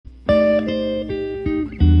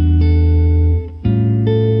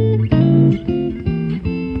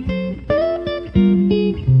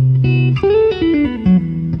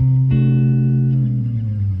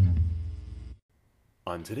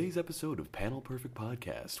On today's episode of Panel Perfect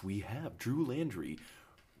Podcast, we have Drew Landry,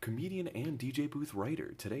 comedian and DJ booth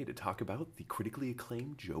writer, today to talk about the critically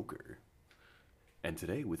acclaimed Joker. And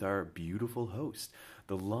today with our beautiful host,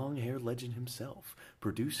 the long-haired legend himself,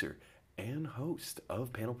 producer and host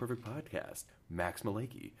of Panel Perfect Podcast, Max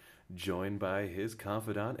Malecki, joined by his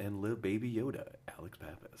confidant and little baby Yoda, Alex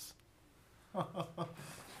Pappas.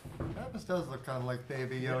 Pappas does look kind of like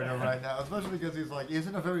Baby Yoda right now, especially because he's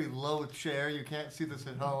in a very low chair. You can't see this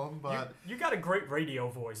at home, but... You got a great radio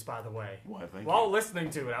voice, by the way. Why, thank While you. listening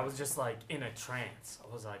to it, I was just like in a trance.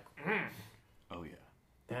 I was like, Oh, yeah.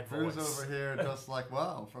 that Drew's voice. over here just like,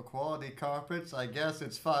 wow, for quality carpets, I guess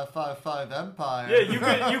it's 555 Empire.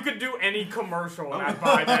 Yeah, you could do any commercial and I'd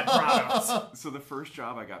buy that product. So the first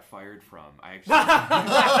job I got fired from, I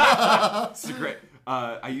actually... It's great.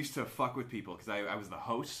 I used to fuck with people because I was the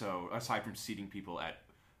host, so aside from seating people at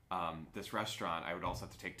this restaurant, I would also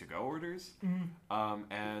have to take to-go orders.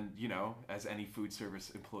 And, you know, as any food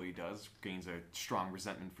service employee does, gains a strong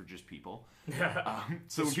resentment for just people.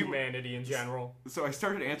 So Just humanity in general. So I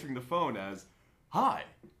started answering the phone as, "Hi,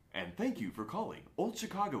 and thank you for calling Old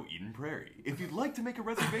Chicago Eden Prairie. If you'd like to make a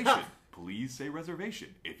reservation, please say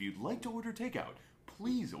reservation. If you'd like to order takeout,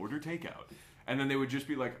 please order takeout." And then they would just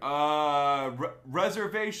be like,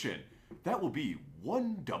 reservation. That will be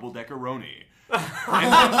one double-deckeroni.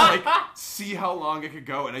 And then, like, see how long it could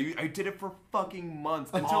go. And I did it for fucking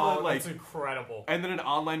months until, That's incredible. And then an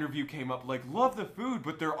online review came up, like, love the food,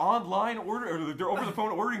 but their online order, or their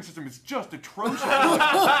over-the-phone ordering system is just atrocious. Like,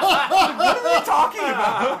 what are they talking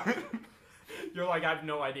about? You're like, I have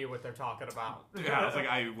no idea what they're talking about. Yeah, I was like,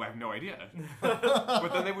 I have no idea.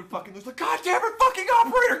 But then they would fucking just like, God damn it, fucking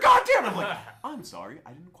operator, God damn it. I'm like, I'm sorry,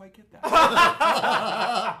 I didn't quite get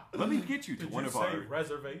that. Let me get you to Did one you of say our...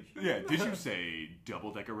 reservation? Yeah, did you say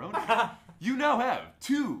double-deckeroni? You now have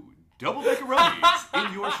 2 double-deckeronis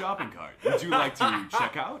in your shopping cart. Would you like to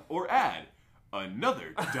check out or add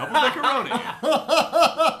another double-deckeroni?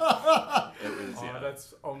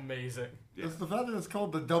 That's amazing. Yeah. It's the fact that it's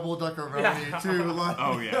called the double-deckeroni, too. Like...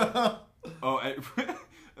 Oh, yeah. Oh, and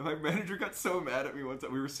my manager got so mad at me one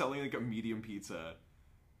time. We were selling, like, a medium pizza,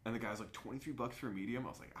 and the guy's like, $23 for a medium? I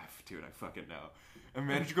was like, dude, I fucking know. And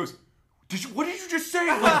the manager goes, what did you just say?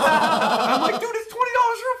 Like, I'm like, dude, it's $20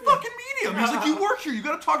 for a fucking medium. He's like, you work here. You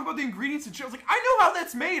got to talk about the ingredients and shit. I was like, I know how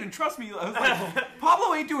that's made, and trust me. I was like,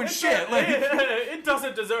 Pablo ain't doing shit. Like, it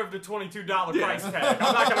doesn't deserve the $22 price tag.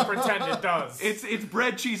 I'm not going to pretend it does. It's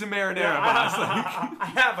bread, cheese, and marinara, boss. Like, I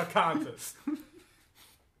have a conscience.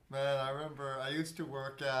 Man, I remember I used to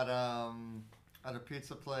work at a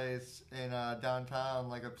pizza place in downtown,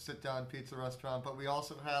 like a sit-down pizza restaurant, but we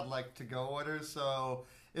also had, like, to-go orders, so...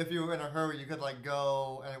 If you were in a hurry, you could, like,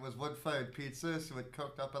 go, and it was wood-fired pizza, so it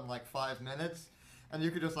cooked up in, like, 5 minutes. And you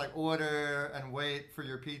could just, like, order and wait for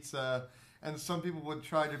your pizza. And some people would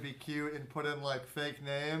try to be cute and put in, like, fake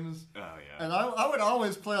names. oh, yeah. And I would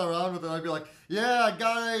always play around with it. I'd be like, yeah, I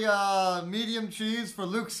got a medium cheese for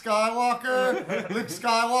Luke Skywalker. Luke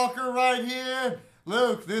Skywalker right here.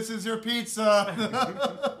 Luke, this is your pizza.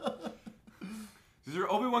 Is there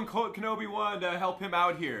Obi-Wan Kenobi one to help him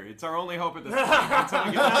out here? It's our only hope at this point. Until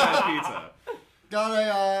we get this guy's pizza.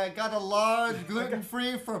 Got a large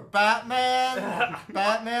gluten-free for Batman.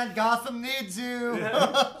 Batman, Gotham needs you.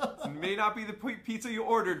 It may not be the pizza you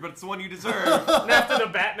ordered, but it's the one you deserve. And after the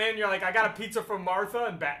Batman, you're like, I got a pizza from Martha,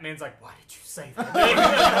 and Batman's like, why did you say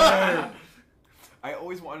that? I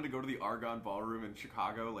always wanted to go to the Argonne Ballroom in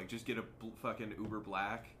Chicago, like just get a fucking Uber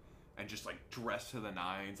Black and just like dress to the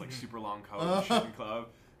nines, like super long coat, shooting club.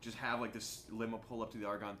 Just have like this limo pull up to the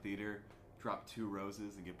Argonne Theater, drop 2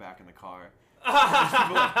 roses, and get back in the car.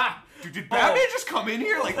 People like, dude, did Batman just come in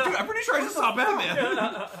here? Like, dude, I'm pretty sure I just saw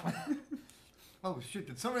Batman. Oh shit!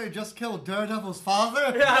 Did somebody just kill Daredevil's father?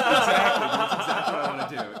 Exactly. That's exactly what I want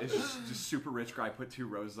to do. It's just super rich guy put 2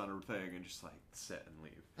 roses on a thing and just like sit and leave.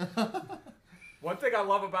 One thing I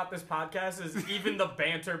love about this podcast is even the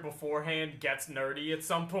banter beforehand gets nerdy at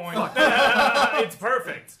some point. It's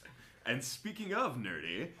perfect. And speaking of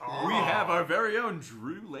nerdy, we have our very own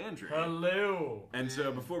Drew Landry. Hello. And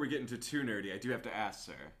so before we get into too nerdy, I do have to ask,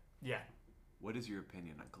 sir. Yeah. What is your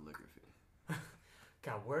opinion on calligraphy?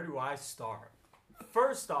 God, where do I start?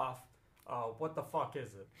 First off, what the fuck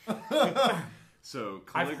is it? So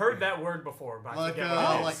I've heard that word before, but I forget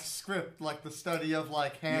what it is. Like script, like the study of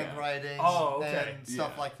like handwriting Oh, okay. and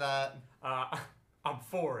stuff like that. I'm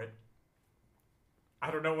for it. I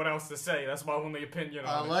don't know what else to say. That's my only opinion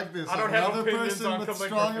on it. I like this. I don't have Another opinions person on with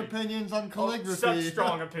calligraphy. strong opinions on calligraphy. Such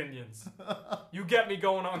strong opinions. You get me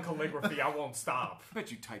going on calligraphy, I won't stop. I bet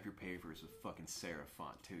you type your papers with fucking serif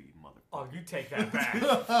font too, you motherfucker. Oh, you take that back.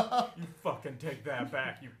 You fucking take that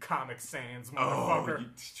back, you Comic Sans motherfucker.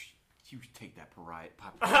 You take that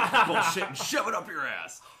bullshit and shove it up your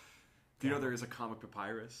ass. Do you know there is a comic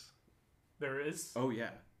papyrus? There is? Oh, yeah.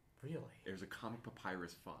 Really? There's a comic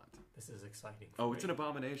papyrus font. This is exciting. It's an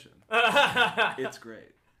abomination. It's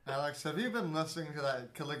great. Alex, have you been listening to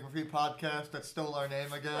that calligraphy podcast that stole our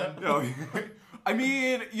name again? No. I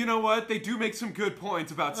mean, you know what? They do make some good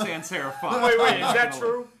points about sans serif font. Wait, is that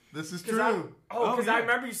true? This is true. Because yeah. I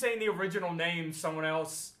remember you saying the original name, someone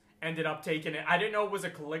else ended up taking it. I didn't know it was a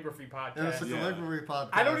calligraphy podcast. It was a calligraphy podcast.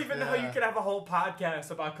 I don't even know how you could have a whole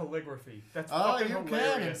podcast about calligraphy. That's fucking hilarious.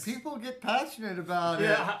 Can, and people get passionate about it.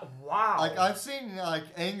 Yeah, wow. Like, I've seen, like,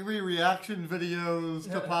 angry reaction videos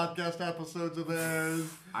to podcast episodes of theirs.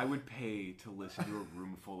 I would pay to listen to a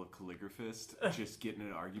room full of calligraphists just get in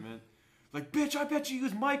an argument. Like, bitch, I bet you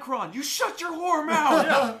use Micron. You shut your whore mouth!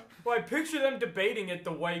 Yeah. Well, I picture them debating it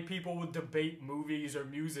the way people would debate movies or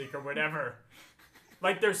music or whatever.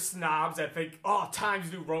 Like they're snobs that think,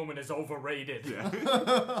 Times New Roman is overrated. Yeah.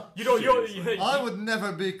 I would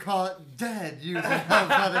never be caught dead using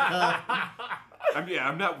Helvetica.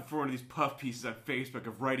 I'm not for one of these puff pieces on Facebook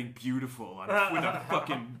of writing beautiful with a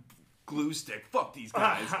fucking glue stick. Fuck these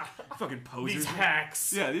guys. Fucking posers. These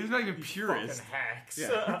hacks. Yeah, these are not even purists. Fucking hacks.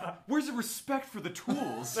 Yeah. Where's the respect for the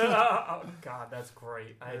tools? Oh, God, that's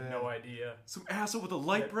great. I had no idea. Some asshole with a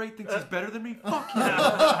light bright thinks he's better than me? Fuck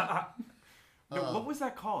yeah. No, what was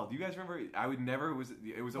that called? Do you guys remember? I would never.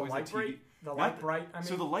 It was always Light a TV. Bright? The Light Bright. I mean,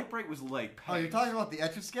 so the Light Bright was like. Oh, you're talking about the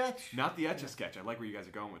Etch-a-Sketch? Not the Etch-a-Sketch. I like where you guys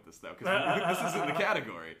are going with this though, because this is in the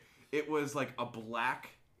category. It was like a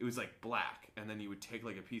black. It was like black, and then you would take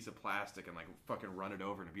like a piece of plastic and like fucking run it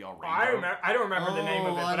over and it'd be all rainbow. I don't remember the name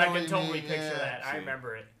of it, but I can totally picture yeah. that. I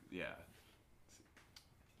remember it. Yeah.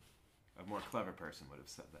 A more clever person would have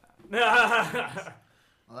said that.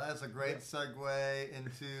 Well, that's a great segue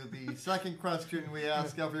into the second question we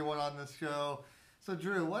ask everyone on this show. So,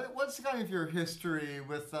 Drew, what's kind of your history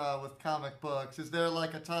with comic books? Is there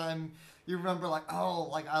like a time you remember, like,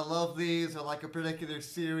 I love these, or like a particular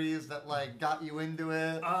series that like got you into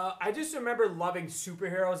it? I just remember loving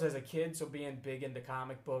superheroes as a kid, so being big into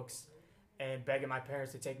comic books and begging my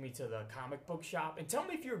parents to take me to the comic book shop. And tell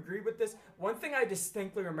me if you agree with this. One thing I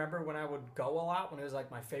distinctly remember when I would go a lot, when it was like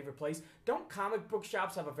my favorite place, don't comic book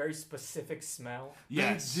shops have a very specific smell?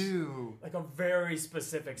 Yes. They do. Like a very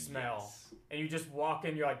specific smell. Yes. And you just walk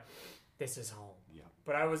in, you're like, this is home. Yeah.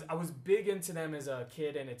 But I was big into them as a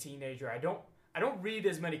kid and a teenager. I don't read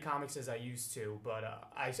as many comics as I used to, but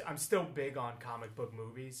I'm still big on comic book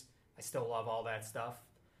movies. I still love all that stuff.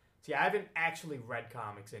 See, I haven't actually read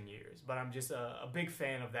comics in years, but I'm just a big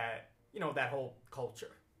fan of that, that whole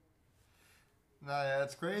culture. No, yeah,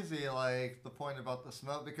 it's crazy, like, the point about the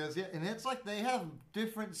smell, because, yeah, and it's like they have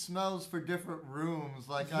different smells for different rooms.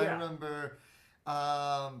 Like, yeah. I remember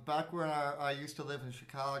back when I used to live in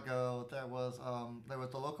Chicago, there was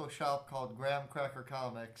a local shop called Graham Cracker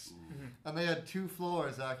Comics, and they had two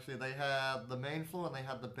floors, actually. They had the main floor, and they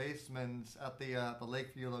had the basements at the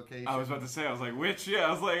Lakeview location. I was about to say, I was like, which? Yeah,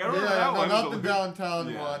 I was like, I don't know that one. Not the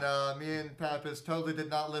downtown one. Me and Pappas totally did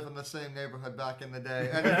not live in the same neighborhood back in the day.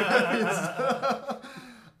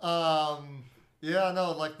 Yeah,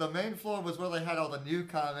 no, like the main floor was where they had all the new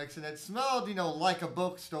comics, and it smelled, like a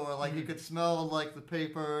bookstore. Like you could smell like the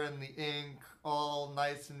paper and the ink, all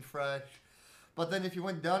nice and fresh. But then if you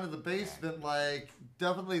went down to the basement, like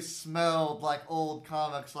definitely smelled like old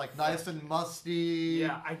comics, like nice and musty.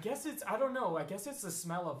 Yeah, I guess it's the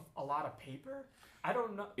smell of a lot of paper. I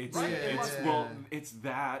don't know. It's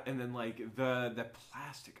that, and then like the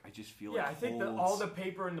plastic. I just feel like I think all the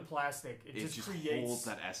paper and the plastic it just creates holds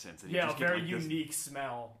that essence. And a very unique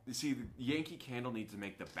smell. See, the Yankee Candle needs to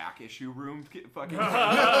make the back issue room fucking.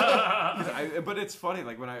 But it's funny,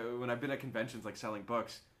 like when I've been at conventions like selling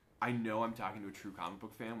books, I know I'm talking to a true comic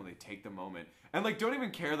book fan when they take the moment and like don't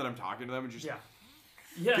even care that I'm talking to them and just. Yeah.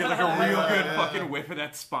 Get like a real good fucking whiff of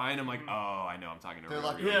that spine. I'm like, I know I'm talking to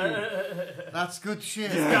her. That's good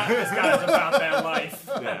shit. This guy's about that life.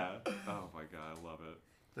 Yeah. Oh my god, I love it.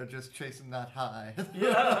 They're just chasing that high.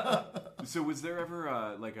 Yeah. So was there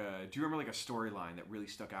ever do you remember like a storyline that really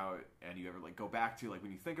stuck out and you ever like go back to like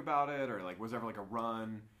when you think about it, or like was there ever like a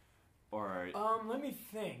run or? Let me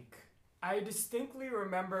think. I distinctly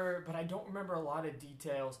remember, but I don't remember a lot of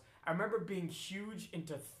details. I remember being huge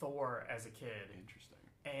into Thor as a kid. Interesting.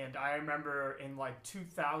 And I remember in like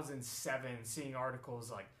 2007 seeing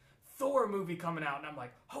articles like Thor movie coming out, and I'm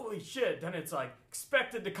like, holy shit. Then it's like,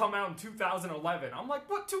 expected to come out in 2011. I'm like,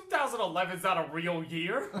 what, 2011's not a real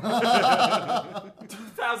year?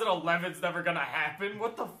 2011's never gonna happen.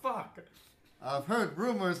 What the fuck? I've heard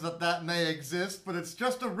rumors that may exist, but it's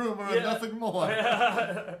just a rumor and nothing more.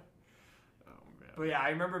 But yeah, I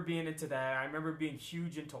remember being into that. I remember being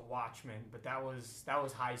huge into Watchmen, but that was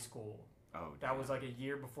high school. That was like a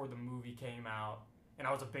year before the movie came out. And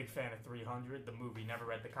I was a big fan of 300, the movie. Never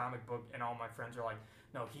read the comic book, and all my friends are like,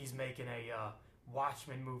 no, he's making a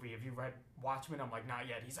Watchmen movie. Have you read Watchmen? I'm like, not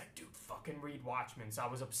yet. He's like, dude, fucking read Watchmen. So I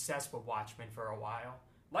was obsessed with Watchmen for a while.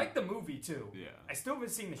 Like the movie, too. Yeah. I still haven't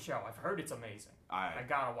seen the show. I've heard it's amazing. I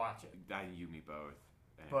gotta watch it. You, me both.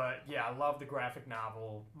 But yeah, I love the graphic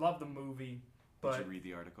novel. Love the movie. But, did you read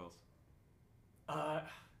the articles?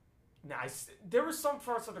 There were some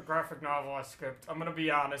parts of the graphic novel I skipped. I'm gonna be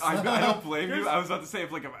honest. I don't blame you. I was about to say,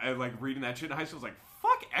 if I reading that shit in high school, I was like,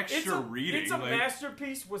 fuck extra reading. It's a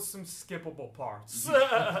masterpiece with some skippable parts.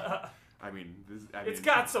 It's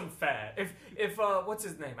got some fat. If what's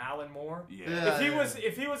his name, Alan Moore? Yeah.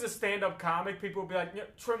 If he was a stand-up comic, people would be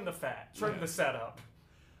like, trim the fat, trim the setup.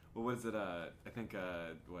 What was it? I think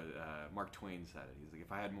Mark Twain said it. He's like,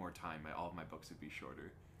 if I had more time, all of my books would be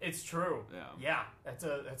shorter. It's true. Yeah. Yeah,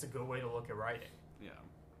 that's a good way to look at writing. Yeah.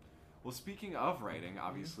 Well, speaking of writing,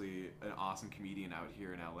 obviously an awesome comedian out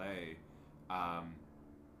here in LA. I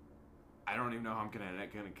don't even know how I'm gonna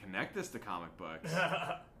connect this to comic books,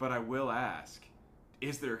 but I will ask: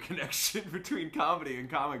 is there a connection between comedy and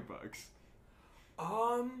comic books?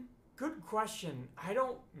 Good question. I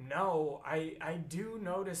don't know. I do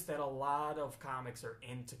notice that a lot of comics are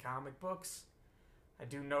into comic books. I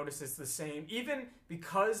do notice it's the same. Even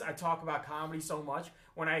because I talk about comedy so much,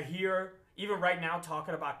 when I hear, even right now,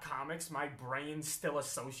 talking about comics, my brain still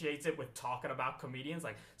associates it with talking about comedians.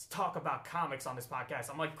 Like, let's talk about comics on this podcast.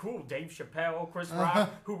 I'm like, cool, Dave Chappelle, Chris Rock,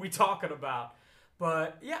 who we talking about?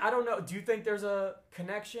 But, yeah, I don't know. Do you think there's a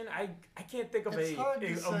connection? I can't think of an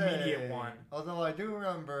immediate one. Although I do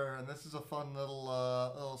remember, and this is a fun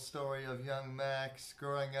little story of young Max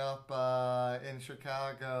growing up in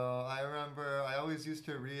Chicago. I remember I always used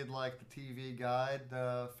to read, like, the TV guide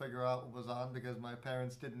to figure out what was on because my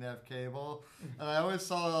parents didn't have cable. And I always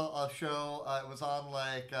saw a show. It was on,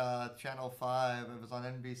 like, Channel 5. It was on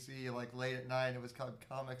NBC, like, late at night. It was called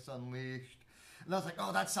Comics Unleashed. And I was like,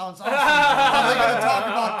 oh, that sounds awesome. Are they going to talk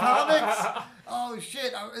about comics? Oh,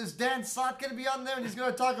 shit. Is Dan Slott going to be on there and he's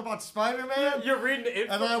going to talk about Spider-Man? You're reading it.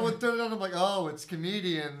 And I would turn it on and I'm like, oh, it's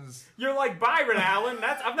comedians. You're like Byron Allen.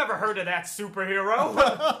 I've never heard of that superhero.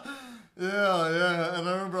 Yeah. And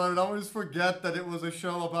I remember I would always forget that it was a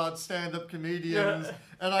show about stand-up comedians. Yeah.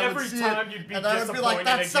 And I would see it, you'd be and I would be like,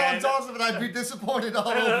 that sounds awesome. And I'd be disappointed all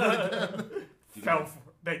over again.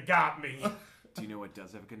 They got me. Do you know what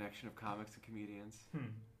does have a connection of comics to comedians?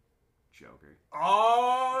 Joker.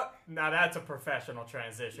 Oh, now that's a professional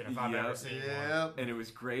transition if I've ever seen one. And it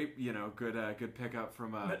was great, good pickup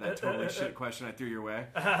from that totally shit question I threw your way.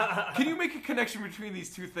 Can you make a connection between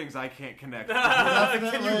these two things I can't connect?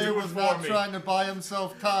 Can you do it for not me? Trying to buy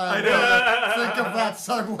himself time. I know. Think of that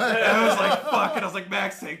segue. I was like, fuck it. I was like,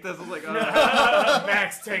 Max, take this. I was like, oh.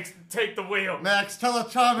 Max, take the wheel. Max, tell a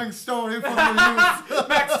charming story from the youth.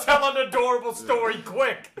 Max, tell an adorable story,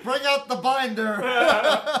 quick. Bring out the binder.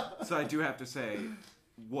 So I do have to say,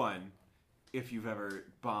 one, if you've ever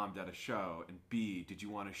bombed at a show, and B, did you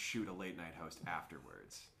want to shoot a late night host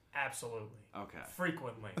afterwards? Absolutely. Okay.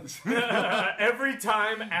 Frequently. Every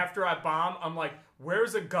time after I bomb, I'm like,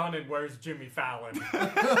 where's a gun and where's Jimmy Fallon?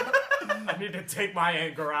 I need to take my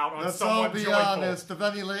anger out on someone joyful. Let's all be honest. Of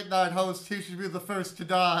any late night host, he should be the first to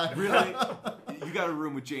die. Really? You got a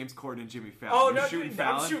room with James Corden and Jimmy Fallon. Oh, You're shooting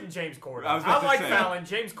Fallon? I'm shooting James Corden. I like Fallon.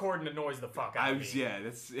 James Corden annoys the fuck out of me.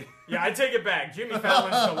 Yeah, I take it back. Jimmy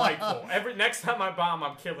Fallon's delightful. Next time I bomb,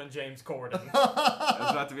 I'm killing James Corden. I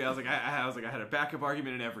was about to be. I had a backup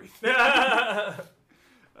argument and everything.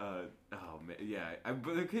 Oh man, yeah.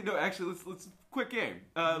 Okay, no, actually, let's quick game.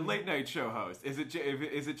 Late night show host. Is it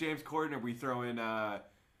James Corden? Or we throw in?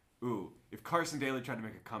 If Carson Daly tried to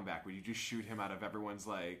make a comeback, would you just shoot him out of everyone's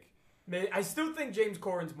like? I still think James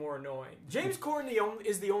Corden's more annoying. James Corden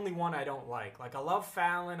is the only one I don't like. Like, I love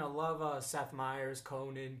Fallon, I love Seth Meyers,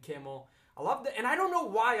 Conan, Kimmel. I love and I don't know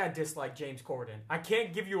why I dislike James Corden. I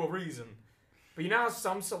can't give you a reason. But you know how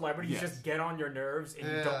some celebrities just get on your nerves and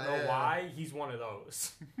you don't know why? He's one of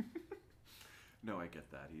those. No, I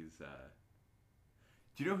get that. He's, do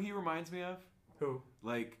you know who he reminds me of? Who?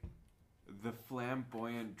 Like, the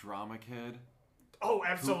flamboyant drama kid. Oh,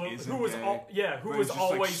 absolutely. Who was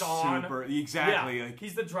always like on. Exactly. Yeah, like,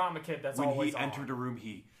 he's the drama kid that's always on. When he entered a room,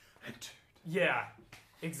 he entered. Yeah.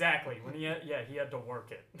 Exactly. When he had to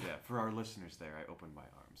work it. Yeah, for our listeners there, I opened my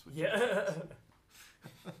arms. With Yeah.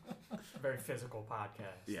 Very physical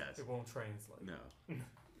podcast. Yes. It won't translate. No.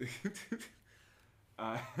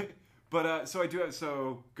 So I do have,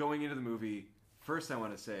 so going into the movie, first I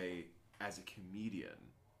want to say, as a comedian,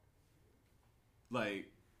 like,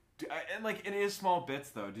 and like it is small bits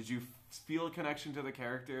though. Did you feel a connection to the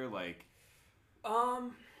character? Like, I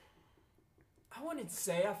wouldn't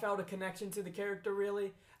say I felt a connection to the character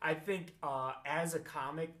really. I think as a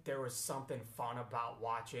comic, there was something fun about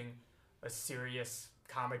watching a serious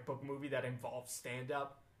comic book movie that involves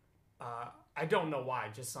stand-up. I don't know why,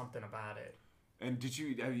 just something about it. and did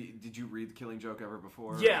you read The Killing Joke ever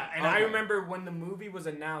before? Yeah, and Okay. I remember when the movie was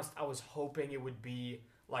announced, I was hoping it would be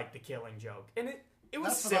like The Killing Joke, and it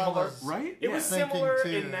was That's what I similar. was Right? It was thinking similar too,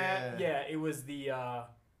 in that, yeah. it was the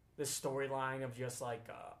storyline of just like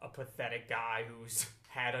a pathetic guy who's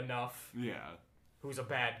had enough, Yeah. who's a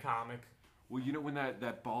bad comic. Well, you know, when that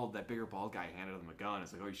bigger bald guy handed him a gun,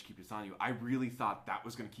 it's like, oh, you should keep this on you. I really thought that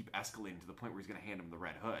was going to keep escalating to the point where he's going to hand him the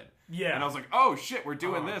Red Hood. Yeah. And I was like, oh, shit, we're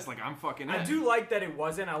doing this. Like, I'm fucking in. I do like that it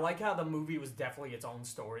wasn't. I like how the movie was definitely its own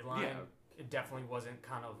storyline. Yeah. It definitely wasn't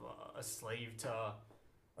kind of a slave to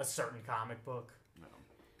a certain comic book. No.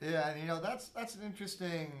 Yeah, and that's an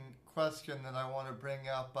interesting question that I want to bring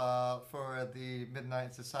up for the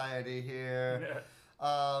Midnight Society here.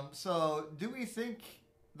 So, do we think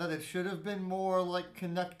that it should have been more like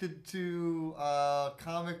connected to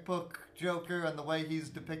comic book Joker and the way he's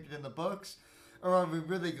depicted in the books, or are we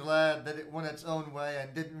really glad that it went its own way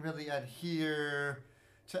and didn't really adhere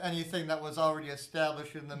to anything that was already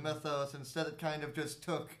established in the mythos? Instead, it kind of just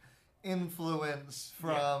took influence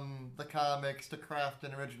from the comics to craft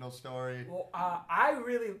an original story. Well,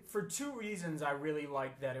 for two reasons, I really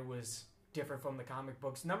liked that it was different from the comic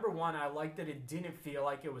books. Number one, I liked that it didn't feel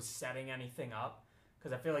like it was setting anything up.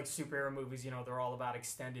 Because I feel like superhero movies, they're all about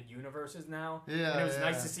extended universes now. Yeah, and it was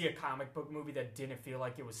nice to see a comic book movie that didn't feel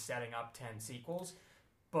like it was setting up 10 sequels.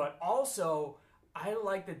 But also, I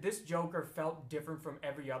like that this Joker felt different from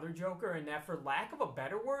every other Joker, and that, for lack of a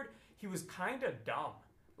better word, he was kind of dumb.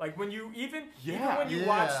 Like, when you even when you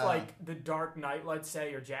watch, like, The Dark Knight, let's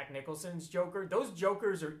say, or Jack Nicholson's Joker, those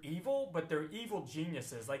Jokers are evil, but they're evil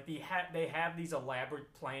geniuses. Like, they have these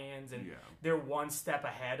elaborate plans, and they're one step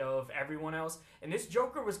ahead of everyone else. And this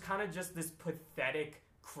Joker was kind of just this pathetic,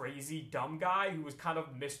 crazy, dumb guy who was kind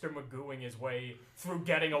of Mr. Magooing his way through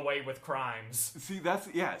getting away with crimes. See, that's,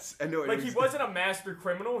 yes. I know. Like, he wasn't a master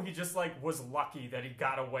criminal, he just, like, was lucky that he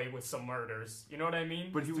got away with some murders. You know what I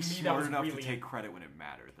mean? But he was smart enough to take credit when it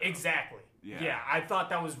mattered, though. Exactly. Yeah. I thought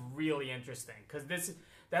that was really interesting, because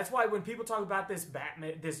that's why when people talk about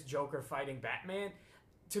this Joker fighting Batman,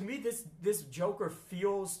 to me, this Joker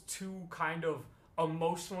feels too kind of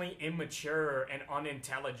emotionally immature and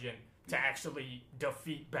unintelligent to actually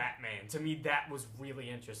defeat Batman. To me, that was really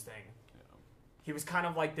interesting. Yeah. He was kind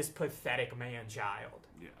of like this pathetic man-child.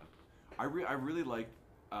 Yeah. I really like,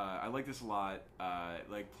 I like this a lot.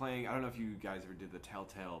 Like playing, I don't know if you guys ever did the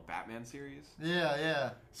Telltale Batman series. Yeah.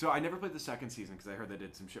 So I never played the second season because I heard they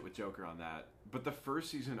did some shit with Joker on that. But the first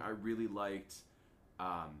season I really liked,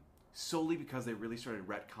 solely because they really started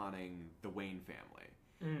retconning the Wayne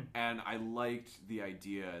family. And I liked the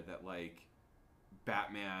idea that, like,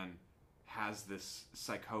 Batman has this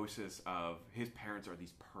psychosis of his parents are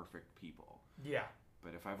these perfect people. Yeah.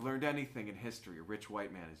 But if I've learned anything in history, a rich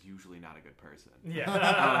white man is usually not a good person. Yeah.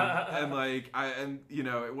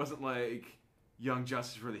 It wasn't like Young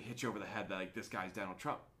Justice really hit you over the head that, like, this guy's Donald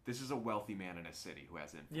Trump. This is a wealthy man in a city who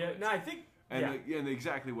has influence. Yeah, no, I think... And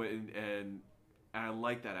exactly what... And I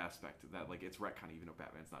like that aspect of that. Like, it's retcon even though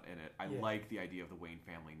Batman's not in it. I like the idea of the Wayne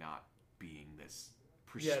family not being this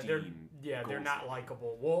pristine... they're not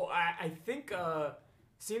likable. Well, I think...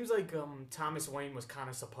 seems like Thomas Wayne was kind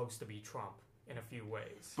of supposed to be Trump in a few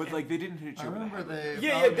ways. But, like, they didn't hit you I over the remember head.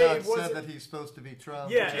 they said that he's supposed to be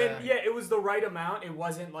Trump. It was the right amount. It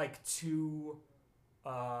wasn't, like, too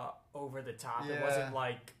over the top. Yeah. It wasn't,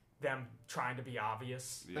 like, them trying to be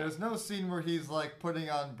obvious. Yeah. There's no scene where he's, like,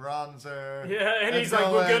 putting on bronzer. Yeah, and he's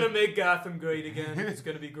like, we're going to make Gotham great again. It's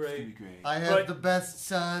going to be great. It's going to be great. I have the best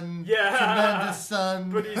son. Yeah. Tremendous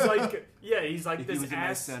son. But he's like... Yeah, he's like if this he was ass. a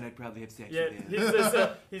nice son, I'd probably have sex with him.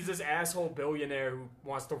 He's this asshole billionaire who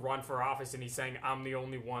wants to run for office, and he's saying, "I'm the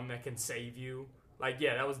only one that can save you." Like,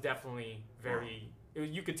 yeah, that was definitely very.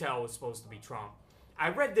 You could tell it was supposed to be Trump. I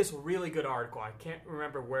read this really good article. I can't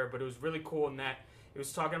remember where, but it was really cool in that it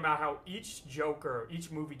was talking about how each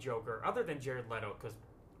movie Joker, other than Jared Leto, because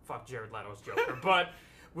fuck Jared Leto's Joker, but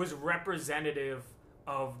was representative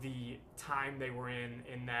of the time they were in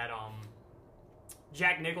that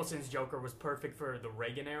Jack Nicholson's Joker was perfect for the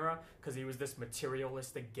Reagan era because he was this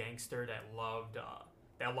materialistic gangster that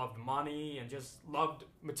loved money and just loved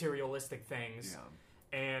materialistic things.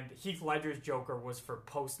 Yeah. And Heath Ledger's Joker was for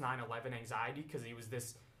post 9/11 anxiety because he was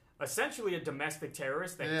this essentially a domestic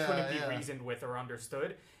terrorist that couldn't be reasoned with or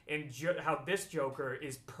understood. And how this Joker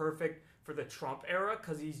is perfect for the Trump era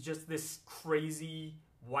because he's just this crazy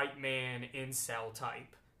white man incel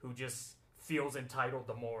type who just feels entitled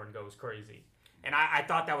to more and goes crazy. And I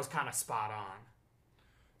thought that was kind of spot on.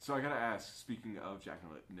 So I gotta ask, speaking of Jack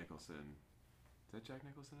Nicholson, is that Jack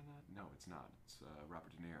Nicholson in that? No, it's not. It's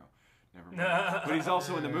Robert De Niro. Never mind. But he's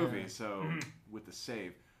also in the movie, so with the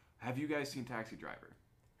save. Have you guys seen Taxi Driver?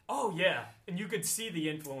 Oh, yeah. And you could see the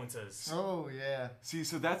influences. Oh, yeah. See,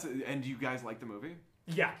 so that's... And do you guys like the movie?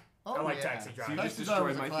 Yeah. Oh, I like yeah. Taxi So Driver. you just Taxi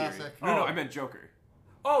Driver's destroyed a my theory. classic. No, I meant Joker.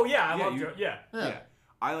 Oh, yeah. I Yeah, love you- Joker. Yeah. Yeah.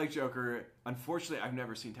 I like Joker. Unfortunately, I've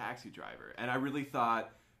never seen Taxi Driver. And I really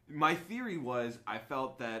thought... My theory was I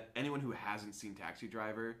felt that anyone who hasn't seen Taxi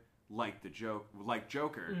Driver liked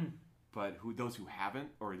Joker, but those who haven't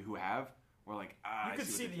or who have were like, You I could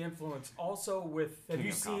see see what the influence also with... Have King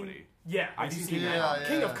you of seen... Comedy. Yeah. I've have you seen that? that.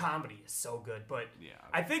 King Yeah. of Comedy is so good, but Yeah.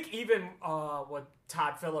 I think even what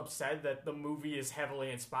Todd Phillips said, that the movie is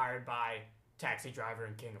heavily inspired by Taxi Driver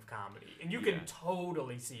and King of Comedy. And you Yeah. can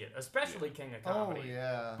totally see it, especially King of Comedy. Oh,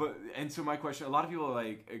 yeah. But and so my question, a lot of people are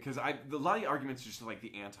like, because a lot of the arguments are just like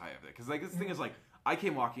the anti of it, because like this thing is like, I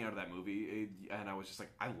came walking out of that movie and I was just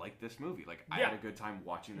like, I like this movie, like I had a good time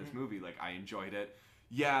watching this movie, like I enjoyed it.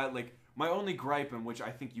 Yeah, like my only gripe, and which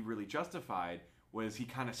I think you really justified, was he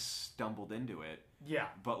kind of stumbled into it. Yeah.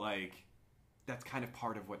 But like, that's kind of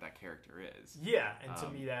part of what that character is. Yeah, and to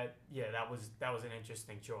me that was an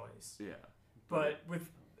interesting choice. Yeah. But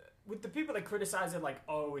with the people that criticize it, like,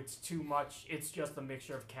 oh, it's too much, it's just a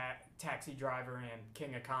mixture of Taxi Driver and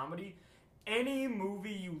King of Comedy. Any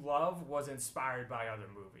movie you love was inspired by other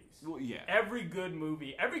movies. Well, yeah. Every good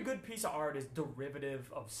movie, every good piece of art is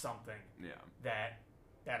derivative of something that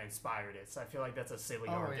inspired it. So I feel like that's a silly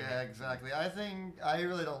argument. Oh, yeah, exactly. I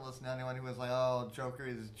really don't listen to anyone who is like, oh, Joker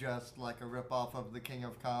is just like a ripoff of the King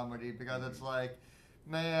of Comedy, because it's like,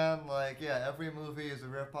 man, like, yeah, every movie is a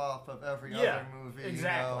ripoff of every other movie.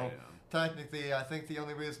 Exactly. You know? Technically, I think the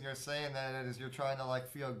only reason you're saying that is you're trying to like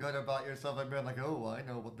feel good about yourself and being like, oh, I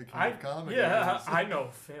know what the King of Comedy is. I know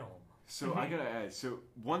film. So I gotta add, so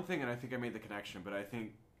one thing, and I think I made the connection, but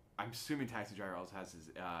I'm assuming Taxi Driver also has is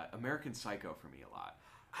American Psycho for me a lot.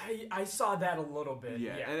 I saw that a little bit.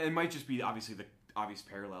 Yeah, and it might just be obviously the obvious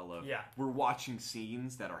parallel of we're watching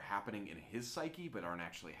scenes that are happening in his psyche but aren't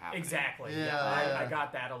actually happening. Exactly. Yeah. I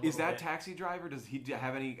got that a little bit. Is that Taxi Driver? Does he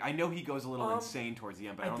have any? I know he goes a little insane towards the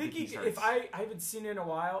end, but I don't think he starts. If I haven't seen it in a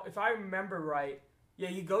while, if I remember right, yeah,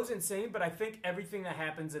 he goes insane, but I think everything that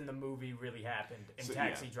happens in the movie really happened in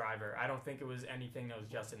Taxi Driver. I don't think it was anything that was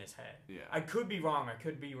just in his head. Yeah. I could be wrong. I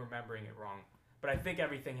could be remembering it wrong. But I think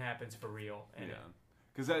everything happens for real. Yeah.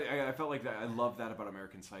 Because I felt like that. I love that about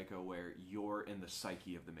American Psycho, where you're in the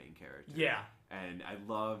psyche of the main character. Yeah. And I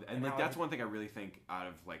love, and like that's one thing I really think out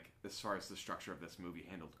of like as far as the structure of this movie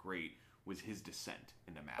handled great was his descent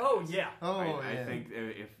into madness. Oh yeah. I think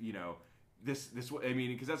if you know. This I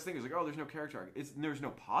mean, because that's the thing is like, oh, there's no character arc. There's no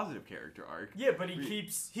positive character arc. Yeah, but he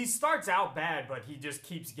starts out bad, but he just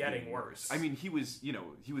keeps getting worse. I mean, he was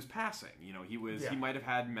passing. He might have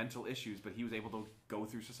had mental issues, but he was able to go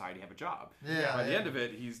through society, have a job. Yeah. By the end of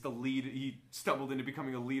it, he's the lead. He stumbled into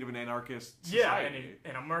becoming a lead of an anarchist society.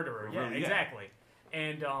 and a murderer. Yeah, Really, exactly.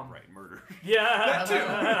 And right, murder. Yeah,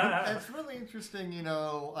 that too. It's really interesting.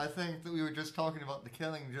 I think that we were just talking about the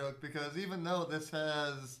Killing Joke, because even though this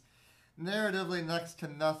has narratively next to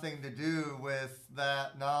nothing to do with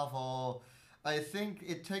that novel, I think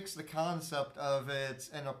it takes the concept of it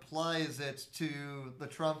and applies it to the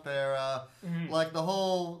Trump era. Mm-hmm. Like, the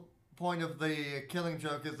whole point of the Killing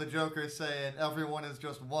Joke is the Joker saying everyone is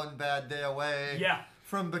just one bad day away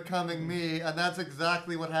from becoming me, and that's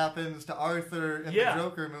exactly what happens to Arthur in the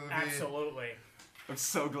Joker movie. Absolutely. I'm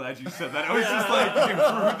so glad you said that. I was just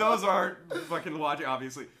like, those aren't fucking watching,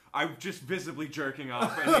 obviously. I'm just visibly jerking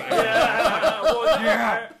off. I'm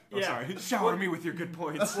sorry. Shower me with your good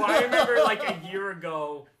points. Well, I remember like a year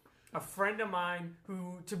ago, a friend of mine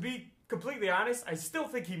who, to be completely honest, I still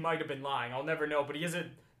think he might have been lying. I'll never know. But he has a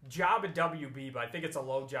job at WB, but I think it's a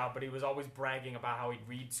low job. But he was always bragging about how he'd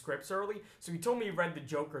read scripts early. So he told me he read the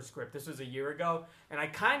Joker script. This was a year ago. And I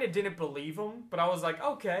kind of didn't believe him. But I was like,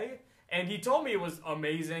 okay. And he told me it was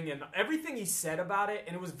amazing, and everything he said about it,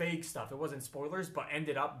 and it was vague stuff. It wasn't spoilers, but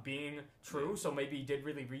ended up being true, so maybe he did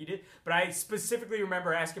really read it. But I specifically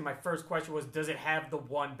remember asking, my first question was, does it have the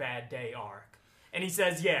one bad day arc? And he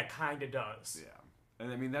says, yeah, it kind of does. Yeah.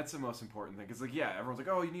 And I mean, that's the most important thing. Because, like, yeah, everyone's like,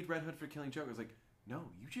 oh, you need Red Hood for Killing Joke. It's like, no,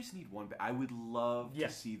 you just need one. I would love to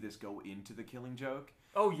see this go into the Killing Joke.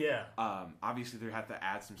 Oh, yeah. Obviously, they have to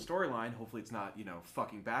add some storyline. Hopefully, it's not,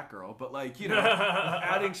 fucking Batgirl. But, like,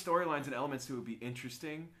 adding storylines and elements to it would be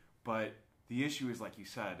interesting. But the issue is, like you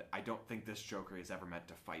said, I don't think this Joker is ever meant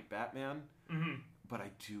to fight Batman. Mm-hmm. But I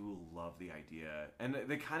do love the idea. And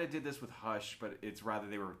they kind of did this with Hush, but it's rather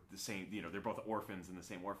they were the same, they're both orphans in the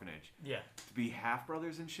same orphanage. Yeah. To be half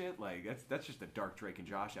brothers and shit, like, that's just a dark Drake and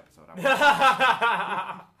Josh episode.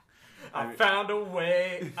 I found a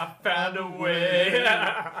way. I found a way.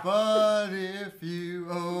 But if you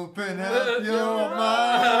open up your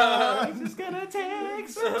mind, it's gonna take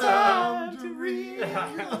some time to read.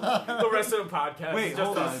 The rest of the podcast is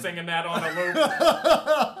just us singing that on a loop.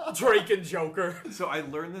 Drake and Joker. So I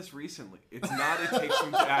learned this recently. It's not it takes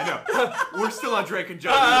some time. I know. We're still on Drake and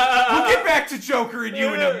Joker. We'll get back to Joker and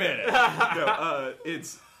you in a minute. No,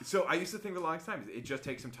 so I used to think for the longest time, it just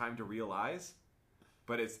takes some time to realize.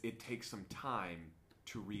 But it takes some time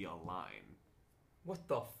to realign. What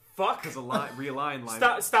the fuck? Because realign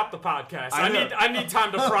line. Stop the podcast. I need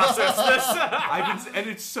time to process this. And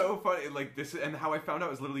it's so funny. Like this, and how I found out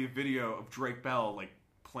was literally a video of Drake Bell like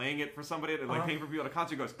playing it for somebody, and like paying for people at a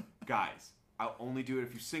concert. He goes, guys, I'll only do it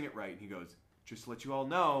if you sing it right. And he goes, just to let you all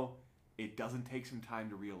know, it doesn't take some time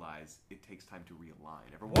to realize. It takes time to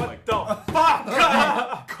realign. Everyone the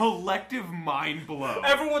fuck? Collective mind blow.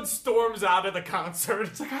 Everyone storms out of the concert.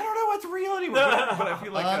 It's like, I don't know what's real anymore. But I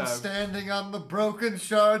feel like I'm standing on the broken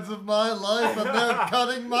shards of my life, and they're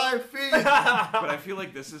cutting my feet. But I feel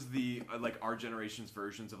like this is the like our generation's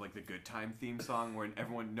versions of like the Good Time theme song, where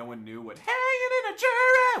no one knew what "Hanging in a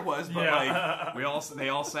Jury" was, but like they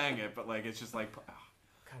all sang it. But like it's just like.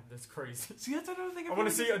 God, that's crazy. See, that's another thing. I want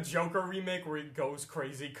to see a Joker remake where he goes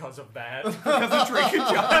crazy because of that. Because of Drake and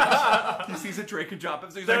Josh. He sees a Drake and Josh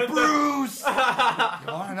episode. He's like, Bruce! You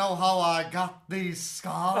want to know how I got these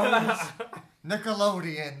scars?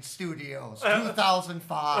 Nickelodeon Studios,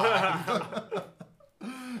 2005.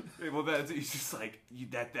 Well, he's just like,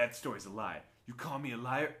 that story's a lie. You call me a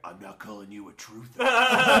liar? I'm not calling you a truther.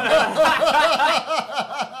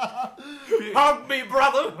 Hug me,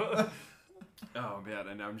 brother! Oh man,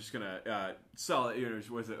 and I'm just gonna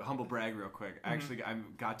was it humble brag real quick. Actually, I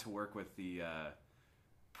got to work with the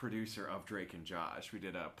producer of Drake and Josh. We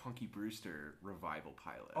did a Punky Brewster revival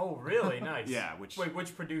pilot. Oh, really? Nice. Yeah. Which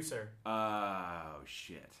producer? Oh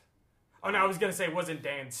shit. Oh no, I was gonna say it wasn't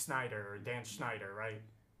Dan Schneider, right?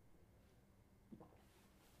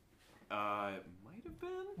 It might have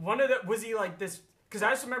been. Was he like this? Because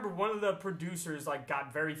I just remember one of the producers like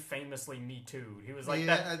got very famously Me Too'd. He was like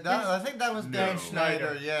I think that was Dan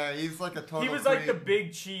Schneider. Yeah, he's like a total. He was like the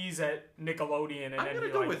big cheese at Nickelodeon, and I'm gonna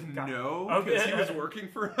go with no, because he was working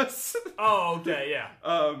for us. Oh, okay, yeah.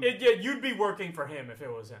 You'd be working for him if it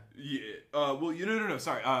was him. Yeah. Well, no.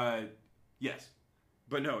 Sorry. Yes,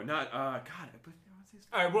 but no, not. God. But what's his?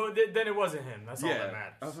 All right. Well, then it wasn't him. That's all that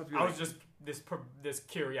matters. I was just this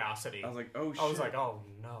curiosity. I was like, oh shit. I was like, oh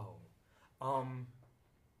no.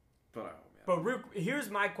 But, here's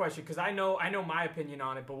my question, because I know my opinion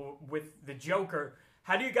on it, but with the Joker,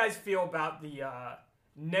 how do you guys feel about the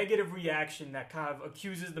negative reaction that kind of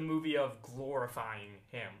accuses the movie of glorifying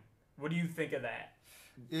him? What do you think of that?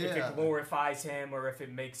 Yeah. If it glorifies him or if it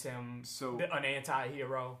makes him an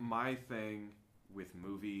anti-hero? My thing with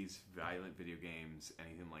movies, violent video games,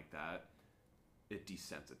 anything like that, it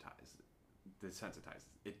desensitizes.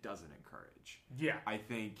 It doesn't encourage. Yeah. I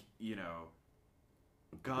think,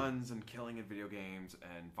 guns and killing in video games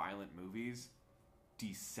and violent movies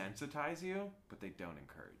desensitize you, but they don't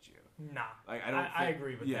encourage you. Nah. Like, I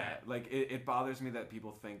agree with that. Yeah, like, it bothers me that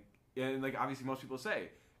people think, and like, obviously most people say,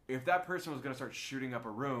 if that person was going to start shooting up a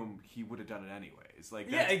room, he would have done it anyways.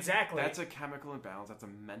 Like, yeah, exactly. That's a chemical imbalance. That's a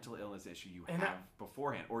mental illness issue you have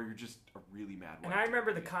beforehand, or you're just a really mad. And I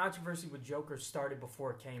remember the controversy with Joker started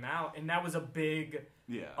before it came out, and that was a big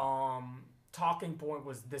talking point.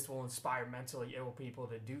 Was this will inspire mentally ill people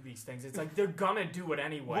to do these things? It's like they're gonna do it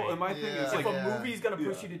anyway. Well, and my thing is, if a movie's gonna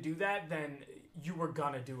push you to do that, then you were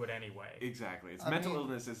gonna do it anyway. Exactly. Mental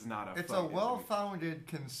illness is not a. It's a well-founded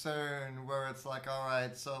concern where it's like, all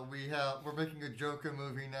right, so we're making a Joker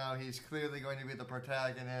movie now. He's clearly going to be the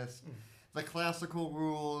protagonist. The classical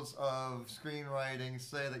rules of screenwriting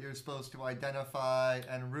say that you're supposed to identify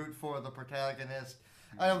and root for the protagonist.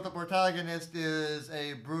 I know if the protagonist is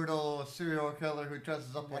a brutal serial killer who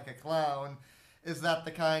dresses up like a clown, is that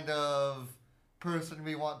the kind of person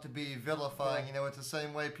we want to be vilifying? It's the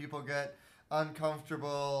same way people get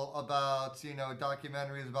uncomfortable about,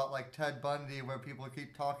 documentaries about like Ted Bundy, where people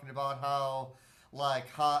keep talking about how like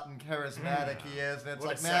hot and charismatic he is, and it's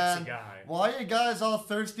What like, a man, sexy guy. why are you guys all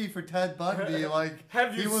thirsty for Ted Bundy? Like,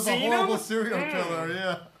 Have you he was seen a horrible him? serial killer,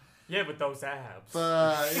 yeah. Yeah, with those abs.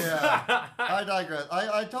 But yeah, I digress.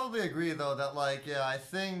 I totally agree though that like I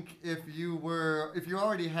think if you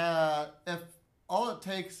already had, if all it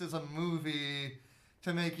takes is a movie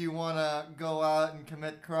to make you want to go out and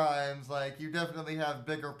commit crimes, like you definitely have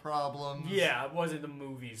bigger problems. Yeah, it wasn't the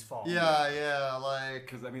movie's fault. Yeah, like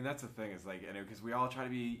Because, I mean, that's the thing, is like, because we all try to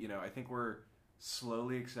be, I think we're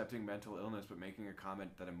slowly accepting mental illness, but making a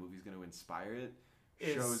comment that a movie's going to inspire it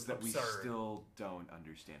shows that absurd. we still don't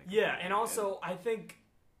understand it. Yeah, and also I think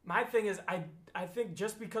my thing is I think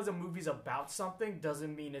just because a movie's about something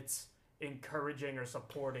doesn't mean it's encouraging or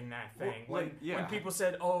supporting that thing. Well, like, when people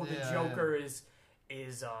said, "Oh, the Yeah, Joker is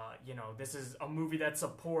this is a movie that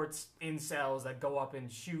supports incels that go up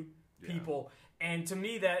and shoot people." And to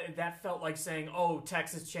me, that felt like saying, "Oh,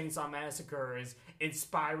 Texas Chainsaw Massacre is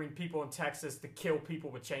inspiring people in Texas to kill people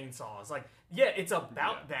with chainsaws." Like, yeah, it's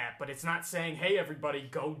about that, but it's not saying, "Hey, everybody,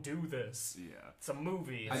 go do this." Yeah. It's a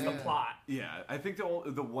movie. It's the plot. Yeah, I think the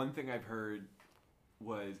one thing I've heard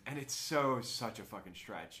was, and it's such a fucking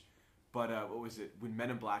stretch, but what was it? When Men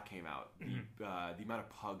in Black came out, the amount of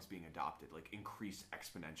pugs being adopted like increased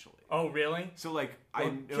exponentially. Oh, really? So like,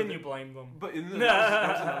 Can you blame them? But that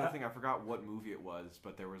was another thing. I forgot what movie it was,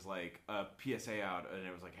 but there was like a PSA out, and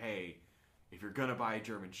it was like, hey, if you're gonna buy a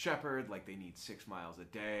German Shepherd, like they need 6 miles a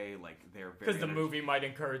day, like they're very Because the movie might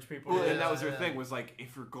encourage people. Well, to and that was their Yeah. thing, was like,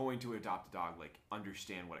 if you're going to adopt a dog, like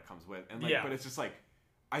understand what it comes with, and like, Yeah. but it's just like,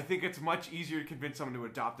 I think it's much easier to convince someone to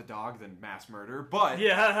adopt a dog than mass murder. But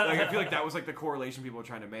Yeah. like, I feel like that was like the correlation people were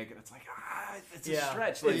trying to make, and it's like, it's a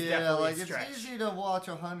stretch. Like, It's yeah, definitely like a it's stretch. easy to watch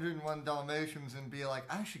 101 Dalmatians and be like,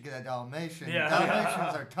 I should get a Dalmatian. Yeah.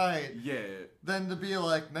 Dalmatians are tight. yeah, Than to be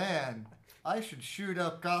like, man, I should shoot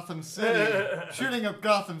up Gotham City. Shooting up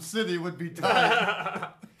Gotham City would be tight.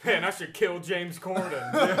 Man, I should kill James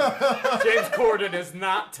Corden. James Corden is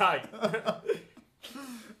not tight.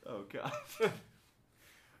 oh god.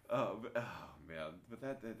 Oh man, but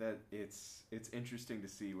that it's interesting to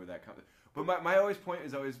see where that comes. But my always point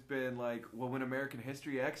has always been like, well, when American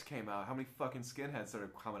History X came out, how many fucking skinheads started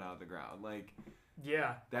coming out of the ground? Like,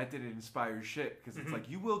 Yeah. that didn't inspire shit, because it's like,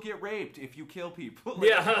 you will get raped if you kill people. Like,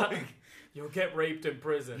 Yeah. like, You'll get raped in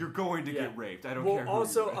prison. you're going to Yeah. get raped. I don't Well, care. Who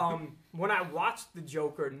also, you are. when I watched The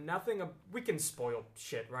Joker, we can spoil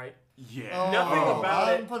shit, right? yeah, nothing about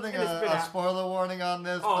I'm it, putting and it's been a out- spoiler warning on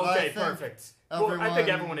this. Oh, but okay, I think perfect. Well, I think everyone-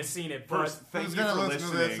 everyone has seen it, but First, thank who's you gonna for listen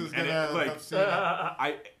to listening. this is and gonna like, have seen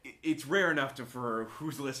it. it's rare enough for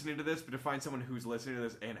who's listening to this, but to find someone who's listening to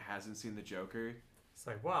this and hasn't seen the Joker, it's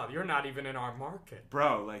like, wow, you're not even in our market.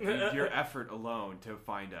 bro, like your effort alone to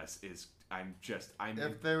find us is,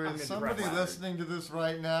 If there I'm is somebody impressed. listening to this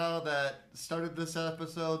right now that started this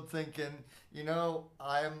episode thinking,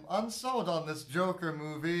 I'm unsold on this Joker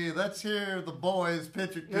movie, let's hear the boys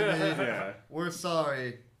pitch it to me. Yeah. We're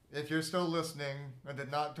sorry. If you're still listening and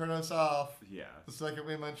did not turn us off yeah. the second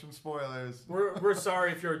we mentioned spoilers, We're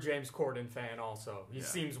sorry if you're a James Corden fan. Also, he Yeah.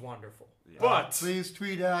 seems wonderful. Yeah. But please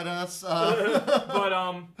tweet at us. but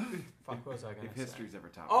fuck, what was I gonna If say? history's ever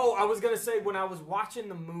taught. Oh, I was gonna say, when I was watching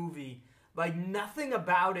the movie, like, nothing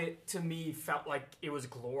about it to me felt like it was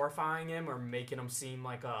glorifying him or making him seem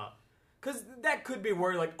like a. Because that could be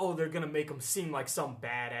where, like, oh, they're gonna make him seem like some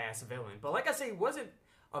badass villain. But like I say, he wasn't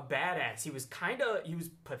a badass. He was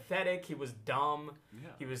pathetic. He was dumb. Yeah.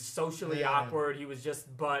 He was socially Yeah. awkward. He was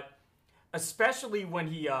just, but especially when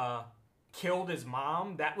he killed his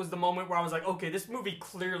mom, that was the moment where I was like, okay, this movie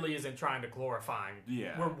clearly isn't trying to glorify him.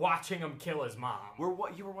 Yeah. We're watching him kill his mom. You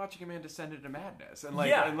were watching a man descend into madness, and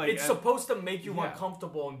It's supposed to make you Yeah.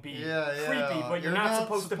 uncomfortable and be Yeah, yeah. creepy, but you're not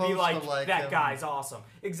supposed to be like, that him. guy's awesome.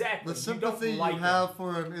 Exactly. The sympathy you, don't like you have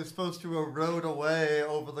for him is supposed to erode away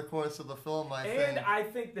over the course of the film, I him. think. And I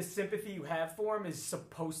think the sympathy you have for him is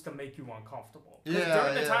supposed to make you uncomfortable. 'Cause Yeah,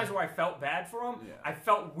 during the yeah. times where I felt bad for him, Yeah. I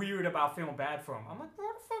felt weird about feeling bad for him. I'm like,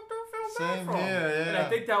 what the fuck do I feel Same bad for him? here, And yeah. I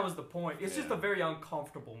think that was the point. It's just Yeah. a very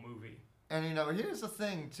uncomfortable movie. And here's the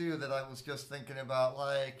thing too that I was just thinking about.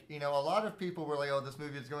 Like, a lot of people were like, "Oh, this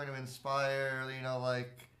movie is going to inspire,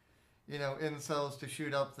 incels to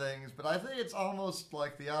shoot up things." But I think it's almost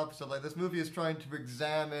like the opposite. Like, this movie is trying to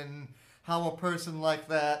examine how a person like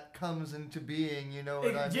that comes into being. You know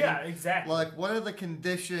what I mean? Yeah, exactly. Like, what are the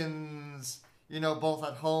conditions, both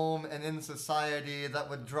at home and in society that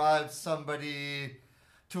would drive somebody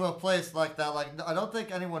to a place like that? Like, I don't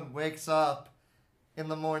think anyone wakes up in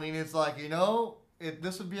the morning and it's like,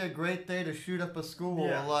 this would be a great day to shoot up a school.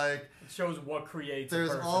 Yeah. Like, It shows what creates there's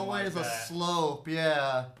a person always like a that. slope,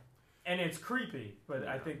 yeah. And it's creepy, but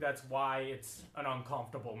I think that's why it's an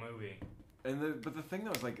uncomfortable movie. But the thing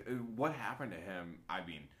though is like, what happened to him? I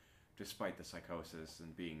mean, despite the psychosis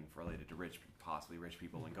and being related to possibly rich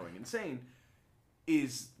people and going insane,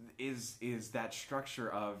 is that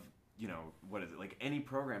structure of, you know, what is it, like any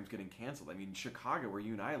program's getting canceled. I mean, Chicago, where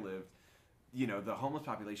you and I lived, you know, the homeless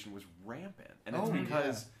population was rampant, and it's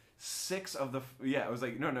because 6 of the it was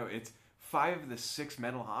like it's 5 of the 6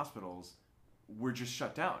 mental hospitals were just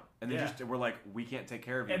shut down, and they just were like, we can't take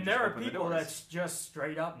care of you. And there are people that just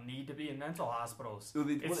straight up need to be in mental hospitals.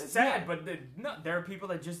 It's sad, but there are people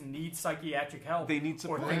that just need psychiatric help. They need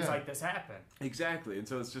support. Or things like this happen. Exactly, and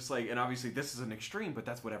so it's just like, and obviously this is an extreme, but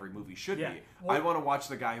that's what every movie should be. Well, I want to watch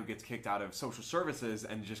the guy who gets kicked out of social services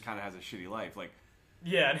and just kind of has a shitty life, like.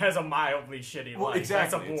 Yeah, it has a mildly shitty life.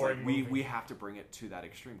 Exactly. That's a boring movie. We have to bring it to that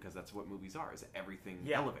extreme because that's what movies are, is everything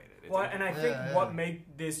elevated. It's and I think what made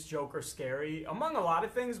this Joker scary, among a lot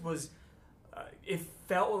of things, was it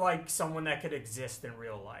felt like someone that could exist in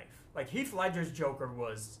real life. Like, Heath Ledger's Joker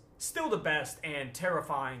was still the best and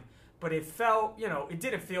terrifying, but it felt, it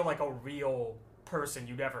didn't feel like a real person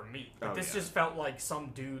you'd ever meet. But this just felt like some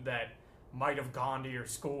dude that might have gone to your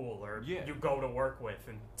school or you go to work with,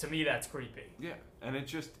 and to me that's creepy. Yeah, and it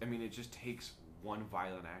just takes one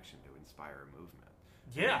violent action to inspire a movement.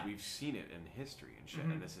 Yeah. I mean, we've seen it in history and shit,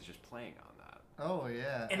 and this is just playing on that. Oh,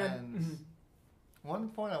 yeah. And one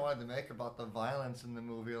point I wanted to make about the violence in the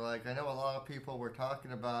movie, like, I know a lot of people were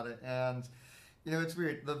talking about it, and, it's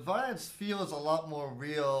weird. The violence feels a lot more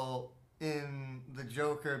real in the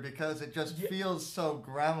Joker because it just feels so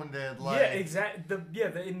grounded. Like, exactly.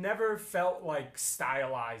 It never felt like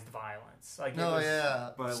stylized violence. Like,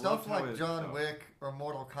 but stuff like John Wick or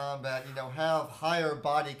Mortal Kombat, have higher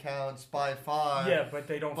body counts by far. Yeah, but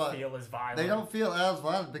they don't feel as violent. They don't feel as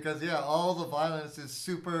violent because all the violence is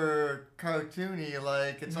super cartoony.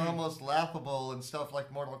 Like, it's almost laughable and stuff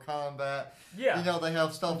like Mortal Kombat. Yeah, they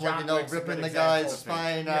have stuff like ripping the guy's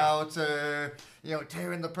spine out or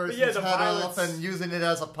tearing the person's head off and using it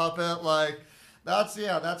as a puppet. Like, that's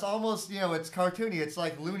almost, it's cartoony. It's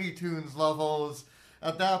like Looney Tunes levels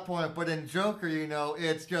at that point. But in Joker,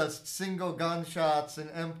 it's just single gunshots in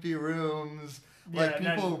empty rooms. Like,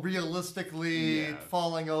 people realistically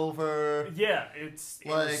falling over. Yeah, it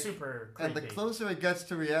was super creepy. And the closer it gets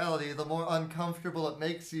to reality, the more uncomfortable it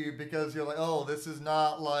makes you because you're like, oh, this is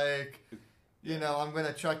not like... I'm going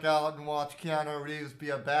to check out and watch Keanu Reeves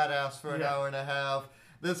be a badass for an hour and a half.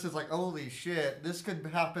 This is like, holy shit, this could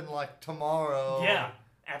happen like tomorrow. Yeah,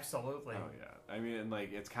 absolutely. Oh, yeah. I mean, and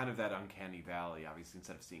like, it's kind of that uncanny valley, obviously,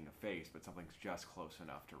 instead of seeing a face, but something's just close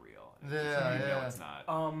enough to real. And it's not.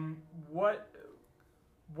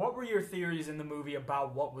 What were your theories in the movie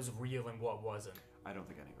about what was real and what wasn't? I don't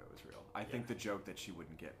think any of it was real. I think the joke that she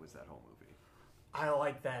wouldn't get was that whole movie. I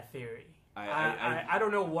like that theory. I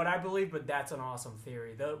don't know what I believe, but that's an awesome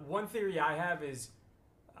theory. The one theory I have is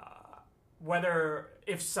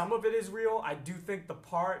if some of it is real, I do think the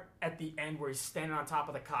part at the end where he's standing on top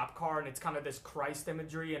of the cop car and it's kind of this Christ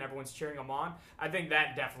imagery and everyone's cheering him on, I think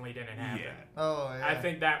that definitely didn't happen. Yeah. Oh, yeah. I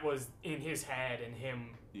think that was in his head and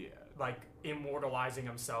him like immortalizing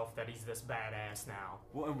himself that he's this badass now.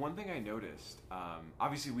 Well, and one thing I noticed,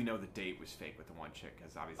 obviously we know the date was fake with the one chick,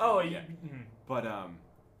 because obviously... But,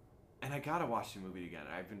 and I gotta watch the movie again.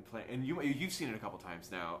 I've been playing, and you've seen it a couple times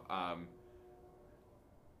now.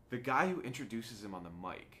 The guy who introduces him on the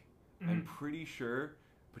mic, I'm pretty sure,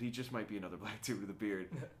 but he just might be another black dude with a beard,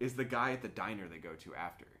 is the guy at the diner they go to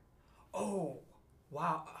after. Oh,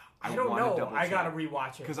 wow. I don't know. I gotta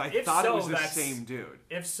rewatch it. Because I thought it was the same dude.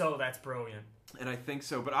 If so, that's brilliant. And I think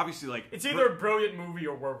so, but obviously, like... It's either a brilliant movie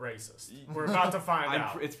or we're racist. We're about to find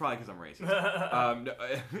out. It's probably because I'm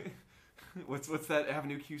racist. What's that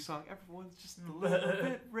Avenue Q song? Everyone's just a little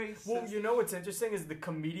bit racist. Well, what's interesting is the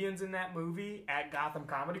comedians in that movie at Gotham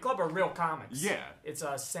Comedy Club are real comics. Yeah. It's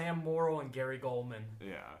Sam Morrill and Gary Goldman.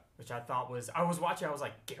 Yeah. Which I thought was... I was watching, I was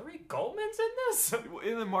like, Gary Goldman's in this?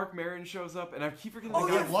 And then Mark Maron shows up, and I keep forgetting the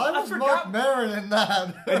guy. Why was Mark Maron in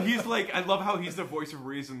that? And he's like... I love how he's the voice of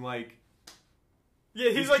reason, like...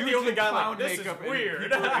 Yeah, he's like the only guy like, this is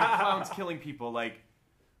weird. And clowns killing people, like...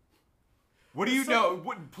 What do you know?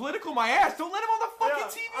 What, political my ass! Don't let him on the fucking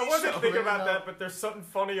TV show! I wasn't thinking about that, but there's something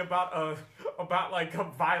funny about like a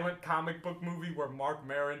violent comic book movie where Mark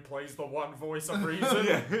Maron plays the one voice of reason.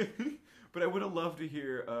 Yeah. But I would have loved to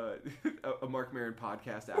hear a Mark Maron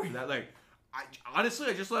podcast after that. Like, I just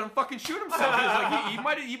let him fucking shoot himself. Like,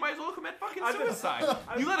 he might as well commit fucking suicide.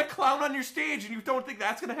 You let a clown on your stage and you don't think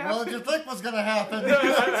that's gonna happen? What did you think was gonna happen?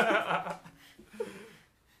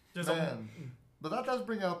 Just But that does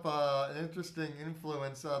bring up an interesting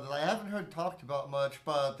influence that I haven't heard talked about much.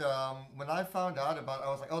 But when I found out about it, I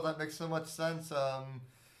was like, oh, that makes so much sense.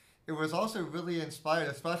 It was also really inspired,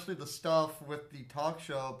 especially the stuff with the talk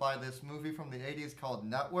show by this movie from the 80s called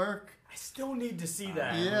Network. I still need to see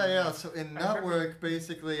that. Yeah. So in Network,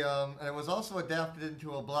 basically, and it was also adapted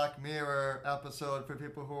into a Black Mirror episode for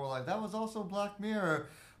people who were like, that was also Black Mirror.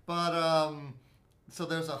 But, so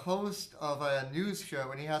there's a host of a news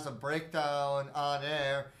show, and he has a breakdown on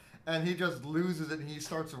air, and he just loses it, and he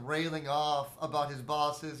starts railing off about his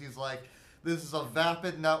bosses. He's like, this is a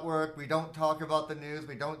vapid network. We don't talk about the news.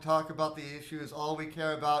 We don't talk about the issues. All we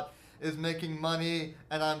care about is making money,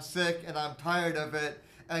 and I'm sick, and I'm tired of it.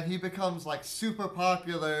 And he becomes, like, super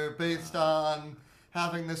popular based on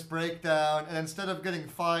having this breakdown. And instead of getting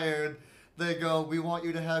fired, they go, we want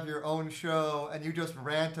you to have your own show, and you just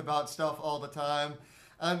rant about stuff all the time.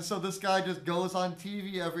 And so this guy just goes on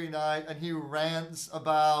TV every night, and he rants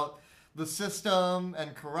about the system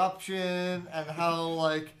and corruption and how,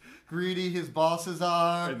 like, greedy his bosses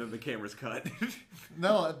are. And then the camera's cut.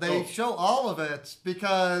 No, they show all of it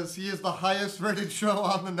because he is the highest rated show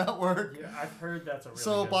on the network. Yeah, I've heard that's a really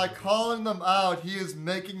So good by movie. calling them out, he is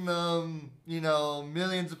making them,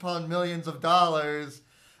 millions upon millions of dollars.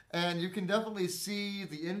 And you can definitely see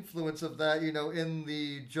the influence of that, in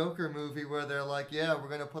the Joker movie where they're like, yeah, we're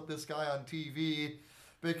going to put this guy on TV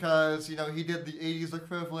because, he did the 80s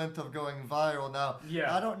equivalent of going viral. Now,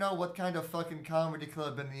 Yeah. I don't know what kind of fucking comedy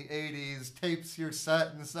club in the 80s tapes your set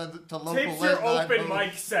and sends it to local Tapes late your night open hosts.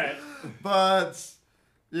 mic set. But,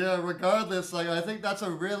 yeah, regardless, like, I think that's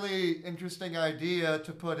a really interesting idea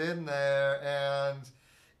to put in there. And,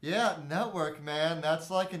 yeah, Network, man,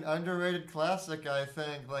 that's like an underrated classic, I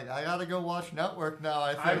think. Like, I gotta go watch Network now,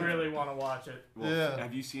 I think. I really want to watch it. Well, Yeah.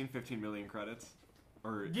 Have you seen 15 Million Credits?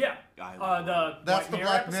 Or Yeah. I love That's the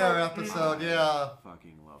Black Mirror episode, yeah. I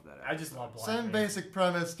fucking love that episode. I just love Black Same Mirror. basic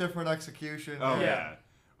premise, different execution. Oh, Yeah.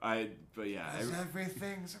 yeah.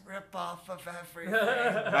 Everything's a rip-off of everything.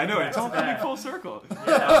 I know, it's all That's coming bad. full circle.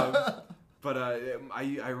 Yeah. But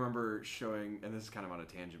I remember showing, and this is kind of on a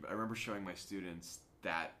tangent, but I remember showing my students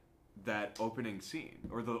that opening scene,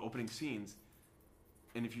 or the opening scenes,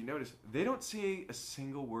 and if you notice, they don't say a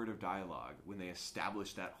single word of dialogue when they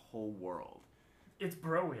establish that whole world. It's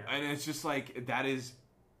brilliant. And it's just like, that is,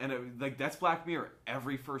 that's Black Mirror.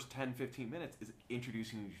 Every first 10, 15 minutes is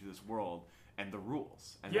introducing you to this world and the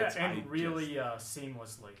rules. And Yeah, that's, and really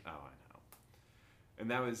seamlessly. Oh, I know.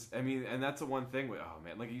 And that was, and that's the one thing with, oh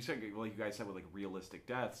man, like you guys said with like realistic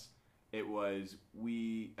deaths, it was,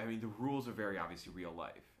 the rules are very obviously real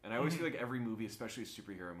life. And I always feel like every movie, especially a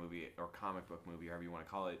superhero movie or comic book movie, however you want to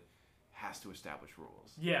call it, has to establish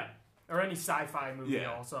rules. Yeah. Or any sci-fi movie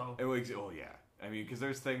Yeah. also. Because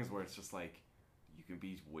there's things where it's just like, you can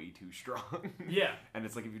be way too strong. Yeah. And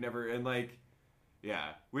it's like, if you've never, and like,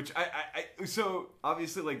 yeah. Which so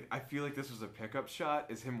obviously, like, I feel like this was a pickup shot,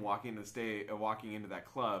 is him walking into that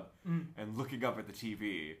club and looking up at the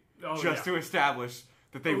TV to establish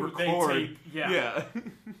that they record. tape, yeah. Yeah.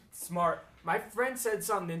 Smart. My friend said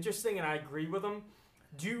something interesting, and I agree with him.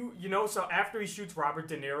 So after he shoots Robert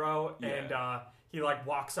De Niro, and he, like,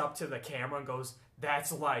 walks up to the camera and goes,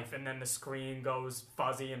 that's life, and then the screen goes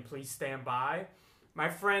fuzzy and please stand by. My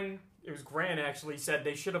friend, it was Grant actually, said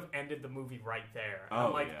they should have ended the movie right there. And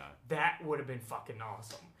I'm like, that would have been fucking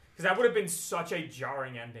awesome. Because that would have been such a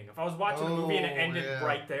jarring ending. If I was watching the movie and it ended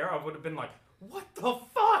right there, I would have been like, what the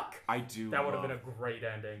fuck? That would have been a great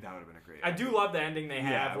ending. That would have been a great I ending. do love the ending they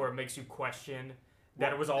have where it makes you question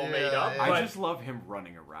that it was all made up. Yeah. But I just love him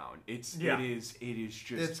running around. It is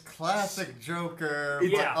just. It's classic Joker,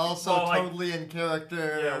 Yeah. but also Well, like- totally in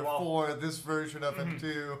character Yeah, well- for this version of him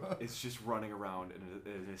too. It's just running around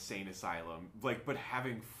in an insane asylum, like, but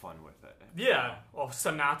having fun with it. yeah, well,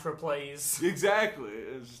 Sinatra plays. Exactly.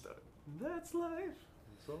 It's just, that's life.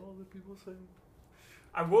 That's all that people say.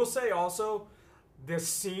 I will say also, the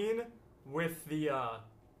scene with the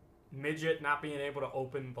midget not being able to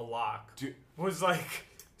open the lock was like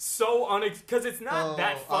so because it's not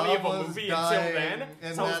that funny of a movie until then.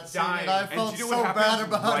 So I was dying. And I felt do you know so what bad happens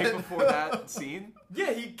about right it. before that scene?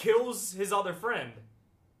 Yeah, he kills his other friend.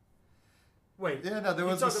 Wait. Yeah, no, there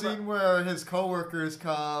you was a talking scene about- where his coworkers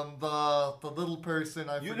come, the little person,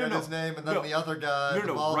 I forget his name, and then the other guy,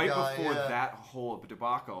 the bald right guy. before yeah. that whole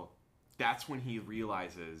debacle, that's when he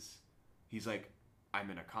realizes, he's like,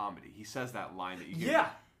 I'm in a comedy. He says that line that you get. Yeah.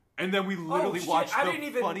 And then we literally watched I the didn't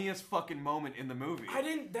even, funniest fucking moment in the movie.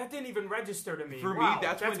 That didn't even register to me. For wow, me,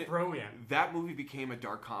 that's when brilliant. That movie became a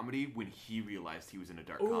dark comedy when he realized he was in a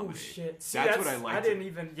dark comedy. Oh shit! See, that's what I liked. I didn't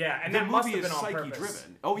even. Yeah, and the that must movie have been is on psyche purpose.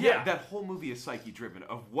 driven. Oh yeah, that whole movie is psyche driven.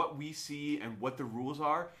 Of what we see and what the rules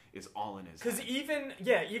are is all in his head.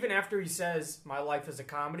 Because even after he says my life is a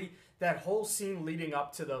comedy, that whole scene leading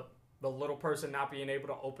up to the little person not being able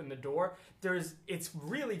to open the door, it's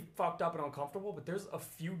really fucked up and uncomfortable, but there's a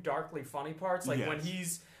few darkly funny parts, like when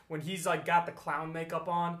he's like got the clown makeup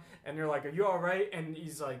on and they're like, are you all right? And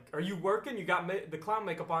he's like, are you working? You got the clown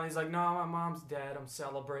makeup on. He's like, no, my mom's dead, I'm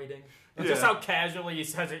celebrating. And just how casually he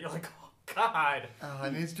says it, you're like, oh god.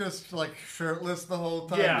 And he's just like shirtless the whole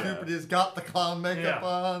time too, but he's got the clown makeup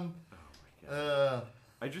on. Oh my god.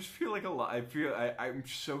 I just feel like I'm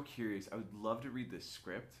so curious. I would love to read this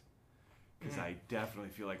script. Because I definitely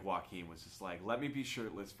feel like Joaquin was just like, let me be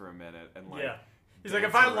shirtless for a minute. And like, he's like,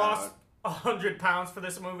 if I lost 100 pounds for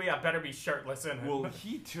this movie, I better be shirtless in it. Well,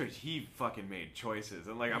 he fucking made choices.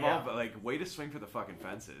 And like, I'm all like, way to swing for the fucking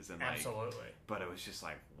fences. And like, absolutely. But it was just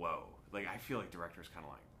like, whoa. Like, I feel like directors kind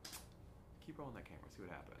of like, keep rolling that camera, see what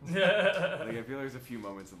happens. Like, I feel there's a few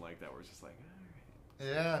moments in like that where it's just like,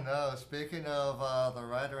 yeah, no, speaking of the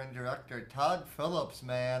writer and director, Todd Phillips,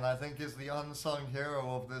 man, I think is the unsung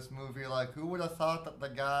hero of this movie. Like, who would have thought that the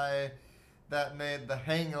guy that made The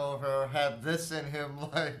Hangover had this in him?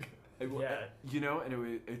 Like, you know,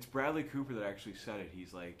 and it's Bradley Cooper that actually said it.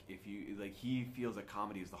 He's like, if you, like, he feels that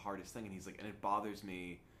comedy is the hardest thing, and he's like, and it bothers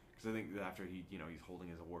me, because I think that after he's holding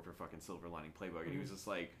his award for fucking Silver Lining Playbook, and he was just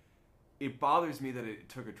like, it bothers me that it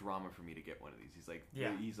took a drama for me to get one of these.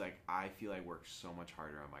 He's like, I feel I worked so much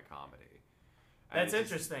harder on my comedy. That's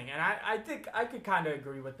interesting, and I think I could kind of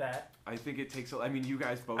agree with that. I think it takes. I mean, you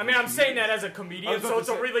guys both. I mean, I'm saying that as a comedian, so it's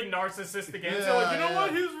a really narcissistic answer. Like, you know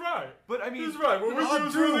what? He's right. But I mean, he's right. Well,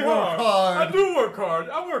 I do really work hard. I do work hard.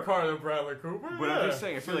 I work harder than Bradley Cooper. But I'm just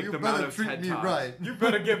saying, I feel like the amount of TED Talks. Right. You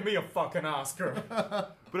better give me a fucking Oscar.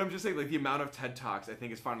 But I'm just saying, like, the amount of TED Talks, I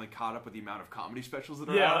think, is finally caught up with the amount of comedy specials that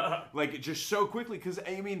are out. Like, just so quickly. Because,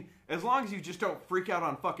 I mean, as long as you just don't freak out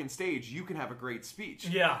on fucking stage, you can have a great speech.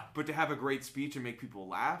 Yeah. But to have a great speech and make people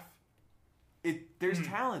laugh, there's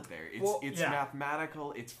talent there. It's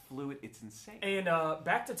mathematical, it's fluid, it's insane. And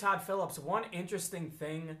back to Todd Phillips, one interesting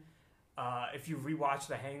thing, if you rewatch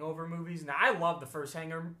the Hangover movies, now I love the first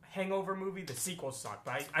Hangover movie, the sequels suck,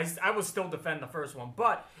 but I will still defend the first one.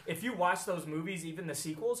 But if you watch those movies, even the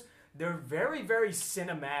sequels, they're very, very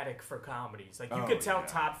cinematic for comedies. Like, you could tell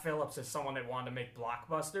Todd Phillips is someone that wanted to make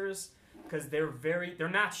blockbusters, because they're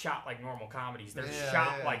not shot like normal comedies. They're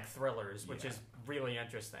shot like thrillers, which is really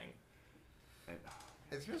interesting.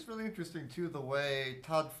 It's just really interesting, too, the way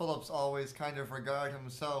Todd Phillips always kind of regarded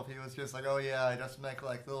himself. He was just like, oh, yeah, I just make,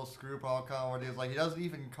 like, little screwball comedies. Like, he doesn't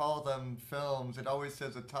even call them films. It always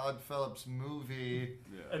says a Todd Phillips movie.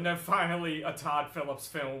 Yeah. And then finally a Todd Phillips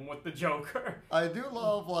film with the Joker. I do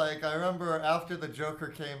love, like, I remember after the Joker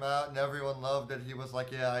came out and everyone loved it, he was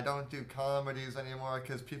like, yeah, I don't do comedies anymore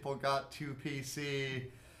because people got too PC.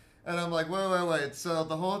 And I'm like, wait. So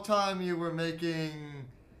the whole time you were making...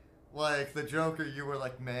 like, the Joker, you were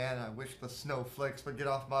like, man, I wish the snowflakes would get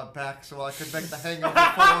off my back so I could make the Hangover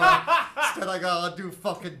 4. Instead, I gotta do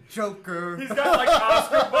fucking Joker. He's got, like,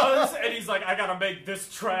 Oscar buzz, and he's like, I gotta make this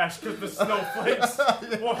trash because the snowflakes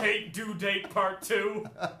will hate Due Date Part 2.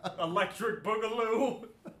 Electric Boogaloo.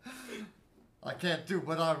 I can't do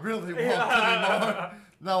what I really want anymore.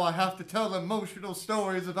 Now I have to tell emotional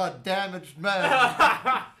stories about damaged men.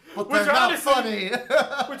 But they're not funny.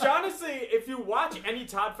 Which honestly, if you watch any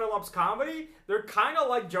Todd Phillips comedy, they're kind of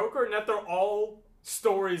like Joker in that they're all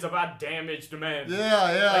stories about damaged men.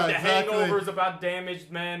 Yeah, like The Hangover is about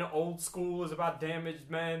damaged men. Old School is about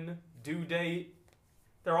damaged men. Due Date.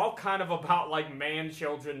 They're all kind of about like man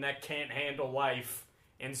children that can't handle life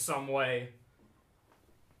in some way.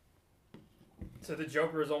 So the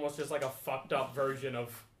Joker is almost just like a fucked up version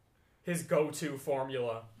of his go-to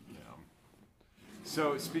formula.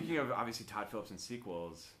 So, speaking of, obviously, Todd Phillips and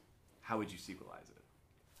sequels, how would you sequelize it?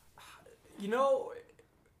 You know,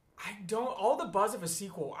 I don't... all the buzz of a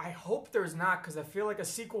sequel, I hope there's not, because I feel like a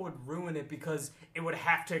sequel would ruin it, because it would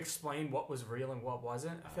have to explain what was real and what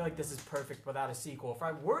wasn't. I feel like this is perfect without a sequel. If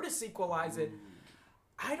I were to sequelize it,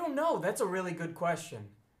 I don't know. That's a really good question.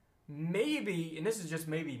 Maybe, and this is just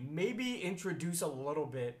maybe introduce a little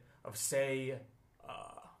bit of, say...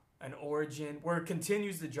 an origin where it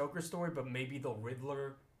continues the Joker story, but maybe the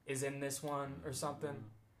Riddler is in this one or something.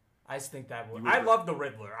 I just think that would. I love the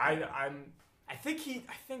Riddler. I think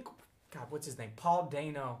God, what's his name? Paul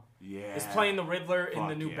Dano. Yeah. Is playing the Riddler in the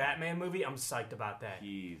Fuck new yeah. Batman movie. I'm psyched about that.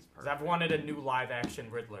 He's Because perfect. I've wanted a new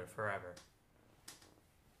live-action Riddler forever.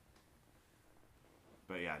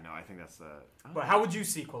 But yeah, no, I think that's the... But how would you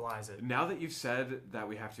sequelize it? Now that you've said that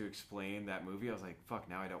we have to explain that movie, I was like, fuck,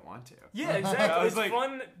 now I don't want to. Yeah, exactly. It's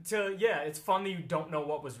fun to... Yeah, it's fun that you don't know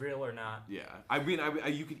what was real or not. Yeah. I mean,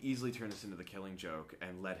 you could easily turn this into the Killing Joke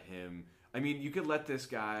and let him... I mean, you could let this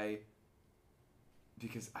guy...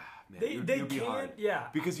 Because, man, it would be hard. Yeah.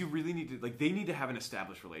 Because you really need to... Like, they need to have an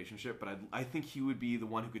established relationship, but I think he would be the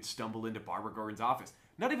one who could stumble into Barbara Gordon's office,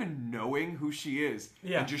 not even knowing who she is,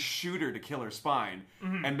 and just shoot her to kill her spine,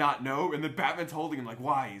 and not know, and then Batman's holding him like,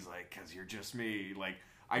 why? He's like, because you're just me. Like,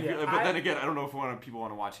 but then again, I don't know if people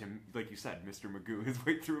want to watch him, like you said, Mr. Magoo, his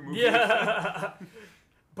way through a movie. Yeah.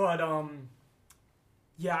 But,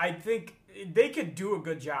 yeah, I think they could do a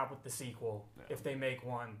good job with the sequel if they make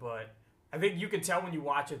one, but... I think you can tell when you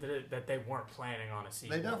watch it that they weren't planning on a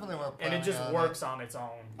sequel. They definitely weren't planning on it. And it just works on its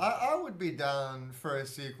own. I would be down for a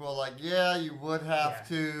sequel. Like, yeah, you would have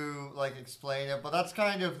to, like, explain it, but that's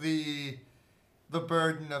kind of the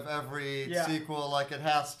burden of every sequel. Like, it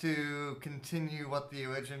has to continue what the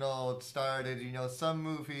original started. You know, some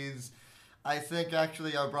movies, I think,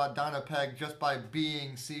 actually are brought down a peg just by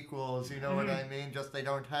being sequels. You know what I mean? Just they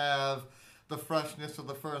don't have... the freshness of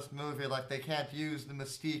the first movie, like they can't use the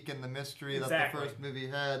mystique and the mystery that the first movie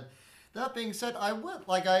had. That being said, I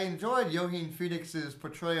enjoyed Joaquin Phoenix's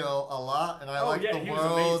portrayal a lot, and I like the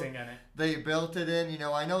world they built it in. You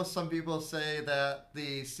know, I know some people say that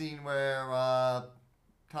the scene where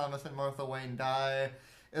Thomas and Martha Wayne die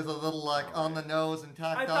is a little on the nose and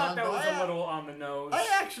tacked on. I thought that was a little on the nose. I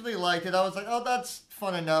actually liked it. I was like, oh, that's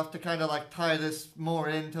fun enough to kind of tie this more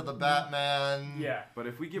into the Batman. Yeah. But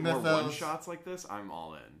if we get more one-shots like this, I'm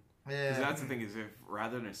all in. Yeah. Because that's the thing is, if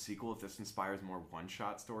rather than a sequel, if this inspires more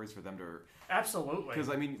one-shot stories for them to... Absolutely. Because,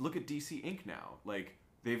 I mean, look at DC Inc. now. Like,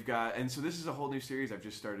 they've got... And so this is a whole new series I've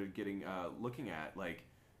just started looking at. Like,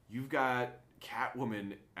 you've got...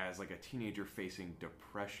 Catwoman as a teenager facing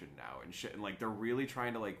depression now and shit, and they're really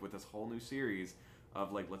trying to with this whole new series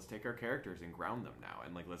of let's take our characters and ground them now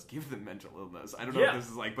and let's give them mental illness. I don't know what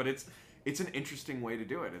this is but it's an interesting way to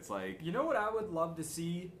do it. It's you know what I would love to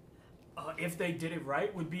see if they did it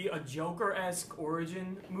right would be a Joker-esque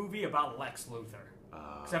origin movie about Lex Luthor,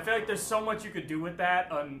 because I feel like there's so much you could do with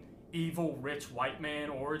that. Evil rich white man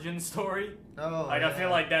origin story. I feel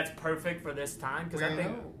like that's perfect for this time because I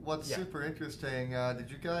think what's super interesting. Did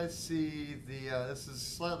you guys see the? This is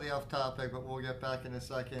slightly off topic, but we'll get back in a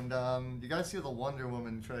second. You guys see the Wonder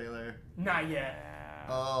Woman trailer? Not yet.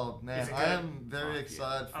 Oh man, I am very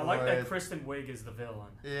excited for it. I like that Kristen Wiig is the villain.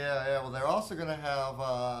 Yeah. Well, they're also gonna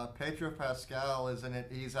have Pedro Pascal is in it.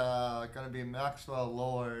 He's gonna be Maxwell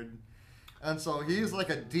Lord. And so he's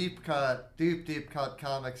a deep cut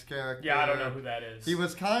comics character. Yeah, I don't know who that is. He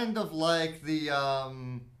was kind of like the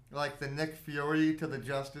Nick Fury to the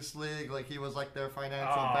Justice League. He was their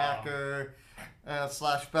financial backer, /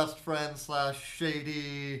 best friend /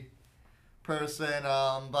 shady person.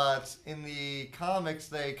 But in the comics,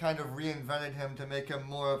 they kind of reinvented him to make him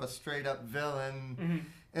more of a straight up villain,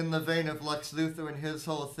 in the vein of Lex Luthor, and his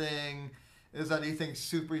whole thing is that he thinks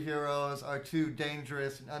superheroes are too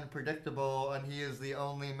dangerous and unpredictable, and he is the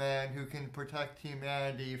only man who can protect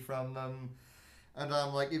humanity from them. And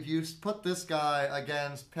if you put this guy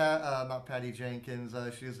against not Patty Jenkins,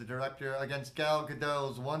 she's the director, against Gal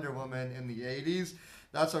Gadot's Wonder Woman in the 80s,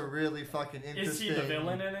 that's a really fucking interesting... Is he the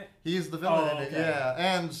villain in it? He's the villain in it, yeah.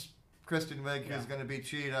 And Kristen Wiig, who's going to be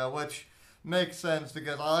Cheetah, which makes sense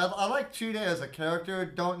because I like Cheetah as a character.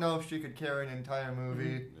 Don't know if she could carry an entire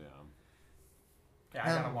movie. Yeah,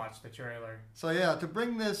 I gotta watch the trailer. So yeah, to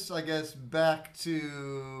bring this, I guess, back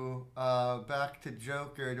to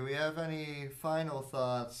Joker, do we have any final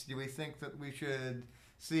thoughts? Do we think that we should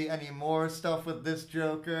see any more stuff with this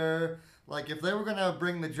Joker? If they were gonna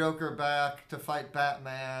bring the Joker back to fight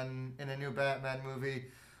Batman in a new Batman movie,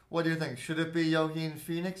 what do you think? Should it be Joaquin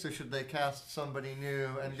Phoenix, or should they cast somebody new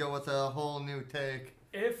and go with a whole new take?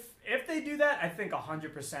 If they do that, I think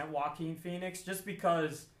 100% Joaquin Phoenix, just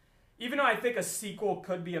because... Even though I think a sequel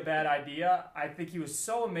could be a bad idea, I think he was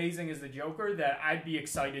so amazing as the Joker that I'd be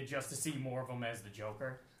excited just to see more of him as the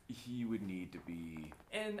Joker. He would need to be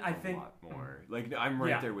a lot more. I'm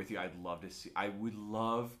right there with you. I would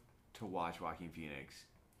love to watch Joaquin Phoenix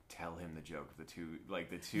tell him the joke of the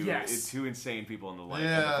two insane people in the light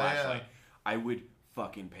and the flashlight. I would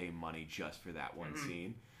fucking pay money just for that one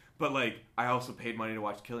scene. But, I also paid money to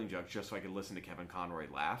watch Killing Joke just so I could listen to Kevin Conroy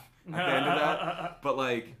laugh at the end of that. But,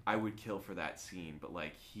 I would kill for that scene. But,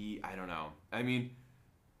 I don't know. I mean,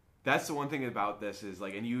 that's the one thing about this is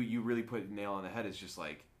like, and you really put a nail on the head. Is just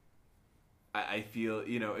like, I feel,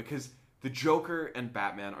 because the Joker and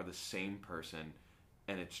Batman are the same person,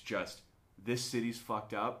 and it's just this city's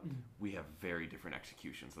fucked up. We have very different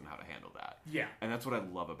executions on how to handle that. Yeah, and that's what I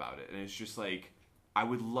love about it. And it's just like, I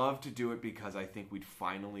would love to do it because I think we'd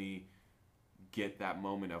finally get that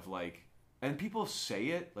moment of like, and people say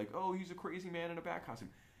it like, oh, he's a crazy man in a bat costume.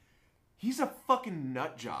 He's a fucking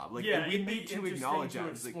nut job. Like, yeah, we need to acknowledge that.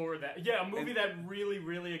 Explore that. Yeah, a movie that really,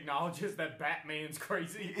 really acknowledges that Batman's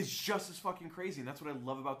crazy. It's just as fucking crazy, and that's what I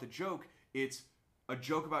love about the joke. It's a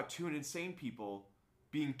joke about two insane people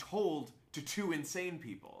being told to two insane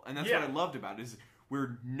people, and that's what I loved about it. Is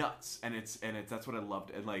we're nuts, and it's that's what I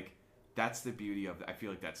loved, and like that's the beauty of I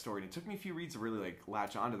feel like that story. And it took me a few reads to really like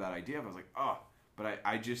latch onto that idea. But I was like, oh, but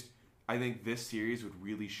I think this series would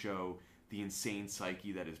really show the insane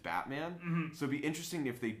psyche that is Batman. Mm-hmm. So it'd be interesting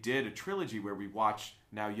if they did a trilogy where we watch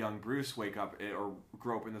now young Bruce wake up or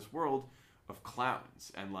grow up in this world of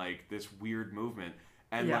clowns and like this weird movement,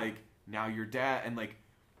 and like now your dad, and like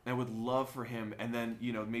I would love for him, and then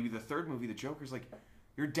maybe the third movie, the Joker's like,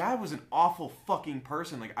 your dad was an awful fucking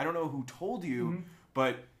person. Like, I don't know who told you,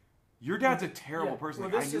 but your dad's a terrible person.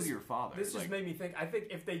 Well, like, I knew your father. This just made me think. I think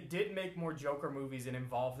if they did make more Joker movies and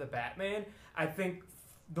involve the Batman, I think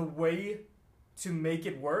the way to make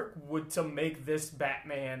it work would to make this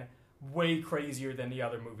Batman way crazier than the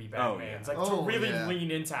other movie Batmans. Like, to really lean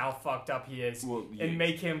into how fucked up he is and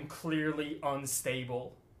make him clearly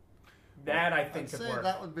unstable. That I think could work.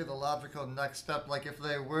 That would be the logical next step. Like, if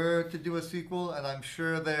they were to do a sequel, and I'm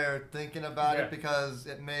sure they're thinking about it because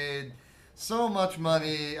it made so much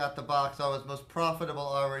money at the box office, most profitable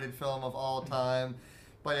R-rated film of all time.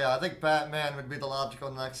 But yeah, I think Batman would be the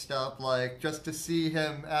logical next step. Like, just to see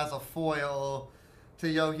him as a foil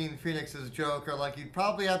to Joaquin Phoenix's Joker. Like, you'd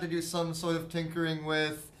probably have to do some sort of tinkering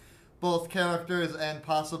with both characters and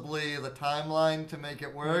possibly the timeline to make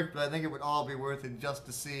it work. But I think it would all be worth it just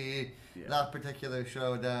to see that particular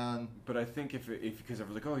showdown. But I think if because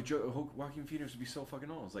everyone's like, oh, Joaquin Phoenix would be so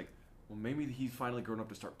fucking old. It's like, well, maybe he's finally grown up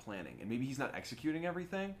to start planning, and maybe he's not executing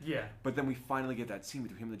everything. Yeah. But then we finally get that scene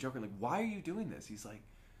between him and the Joker. Like, why are you doing this? He's like,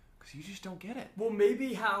 because you just don't get it. Well,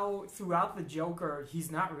 maybe how throughout the Joker,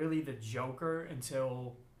 he's not really the Joker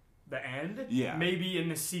until the end. Yeah. Maybe in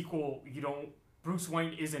the sequel, Bruce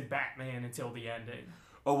Wayne isn't Batman until the ending.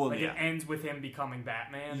 Oh, well, it ends with him becoming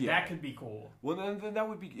Batman. Yeah. That could be cool. Well, then that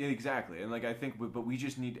would be exactly. And like I think, but we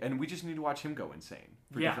just need to watch him go insane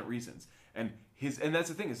for different reasons. And that's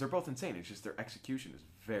the thing is they're both insane. It's just their execution is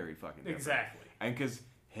very fucking different. Exactly. And because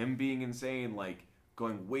him being insane, like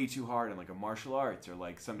going way too hard in like a martial arts or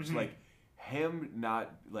like some just like him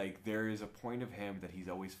not like there is a point of him that he's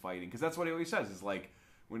always fighting because that's what he always says is like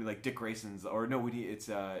when like Dick Grayson's or no when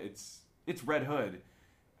it's Red Hood.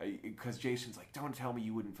 Because Jason's like, don't tell me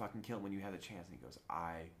you wouldn't fucking kill him when you had the chance. And he goes,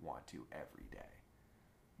 I want to every day.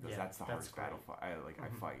 Because that's the hardest battle I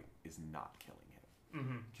fight is not killing him.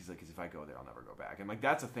 Mm-hmm. He's like, because if I go there, I'll never go back. And like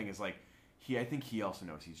that's the thing is like, I think he also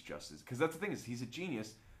knows he's just as... Because that's the thing is he's a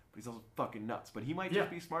genius, but he's also fucking nuts. But he might just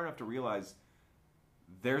be smart enough to realize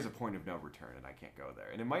there's a point of no return and I can't go there.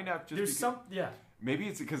 And it might not just maybe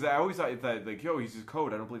it's... Because I always thought that like, yo, he's his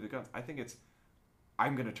code. I don't believe the guns. I think it's...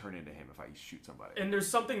 I'm going to turn into him if I shoot somebody. And there's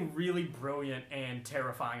something really brilliant and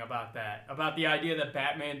terrifying about that. About the idea that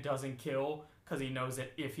Batman doesn't kill because he knows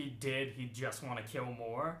that if he did, he'd just want to kill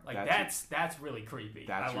more. Like, that's really creepy.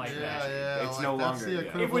 I like that. Yeah, it's like, no that's longer... the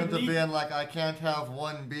equivalent of being like, I can't have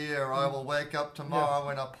one beer or I will wake up tomorrow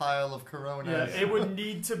in a pile of Coronas. Yeah, it would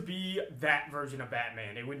need to be that version of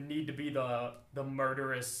Batman. It would need to be the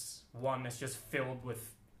murderous one that's just filled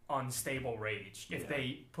with unstable rage if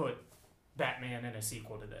they put... Batman in a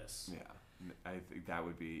sequel to this. Yeah. I think that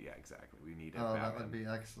would be... Yeah, exactly. We need Batman. That would be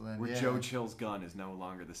excellent. Where Joe Chill's gun is no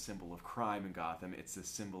longer the symbol of crime in Gotham. It's the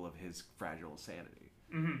symbol of his fragile sanity.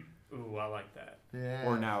 Mm-hmm. Ooh, I like that. Yeah.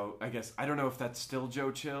 Or now, I guess... I don't know if that's still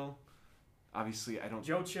Joe Chill. Obviously, I don't...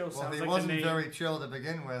 Joe Chill sounds like the name... he wasn't very chill to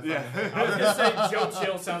begin with. Yeah. I was going to say Joe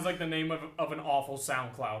Chill sounds like the name of an awful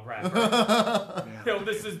SoundCloud rapper. Yo,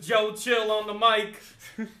 this is Joe Chill on the mic.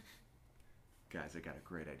 Guys, I got a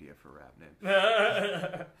great idea for a rap name.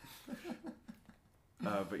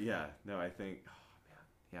 But yeah, no, I think... Oh, man.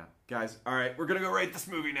 Yeah. Guys, all right, we're going to go rate this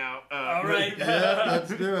movie now. All right. Let's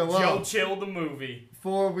do it. Well, Joe Chill the movie.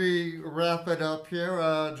 Before we wrap it up here,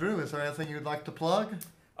 Drew, is there anything you'd like to plug?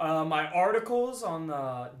 My articles on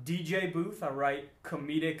the DJ booth. I write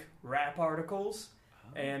comedic rap articles.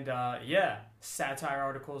 And, satire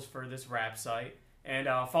articles for this rap site. And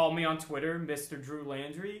follow me on Twitter, Mr. Drew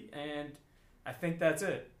Landry, and... I think that's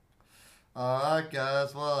it. Alright,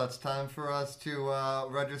 guys. Well, it's time for us to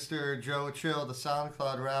register Joe Chill, the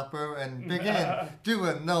SoundCloud rapper, and begin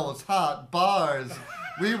doing those hot bars.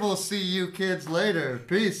 We will see you kids later.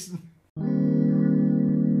 Peace.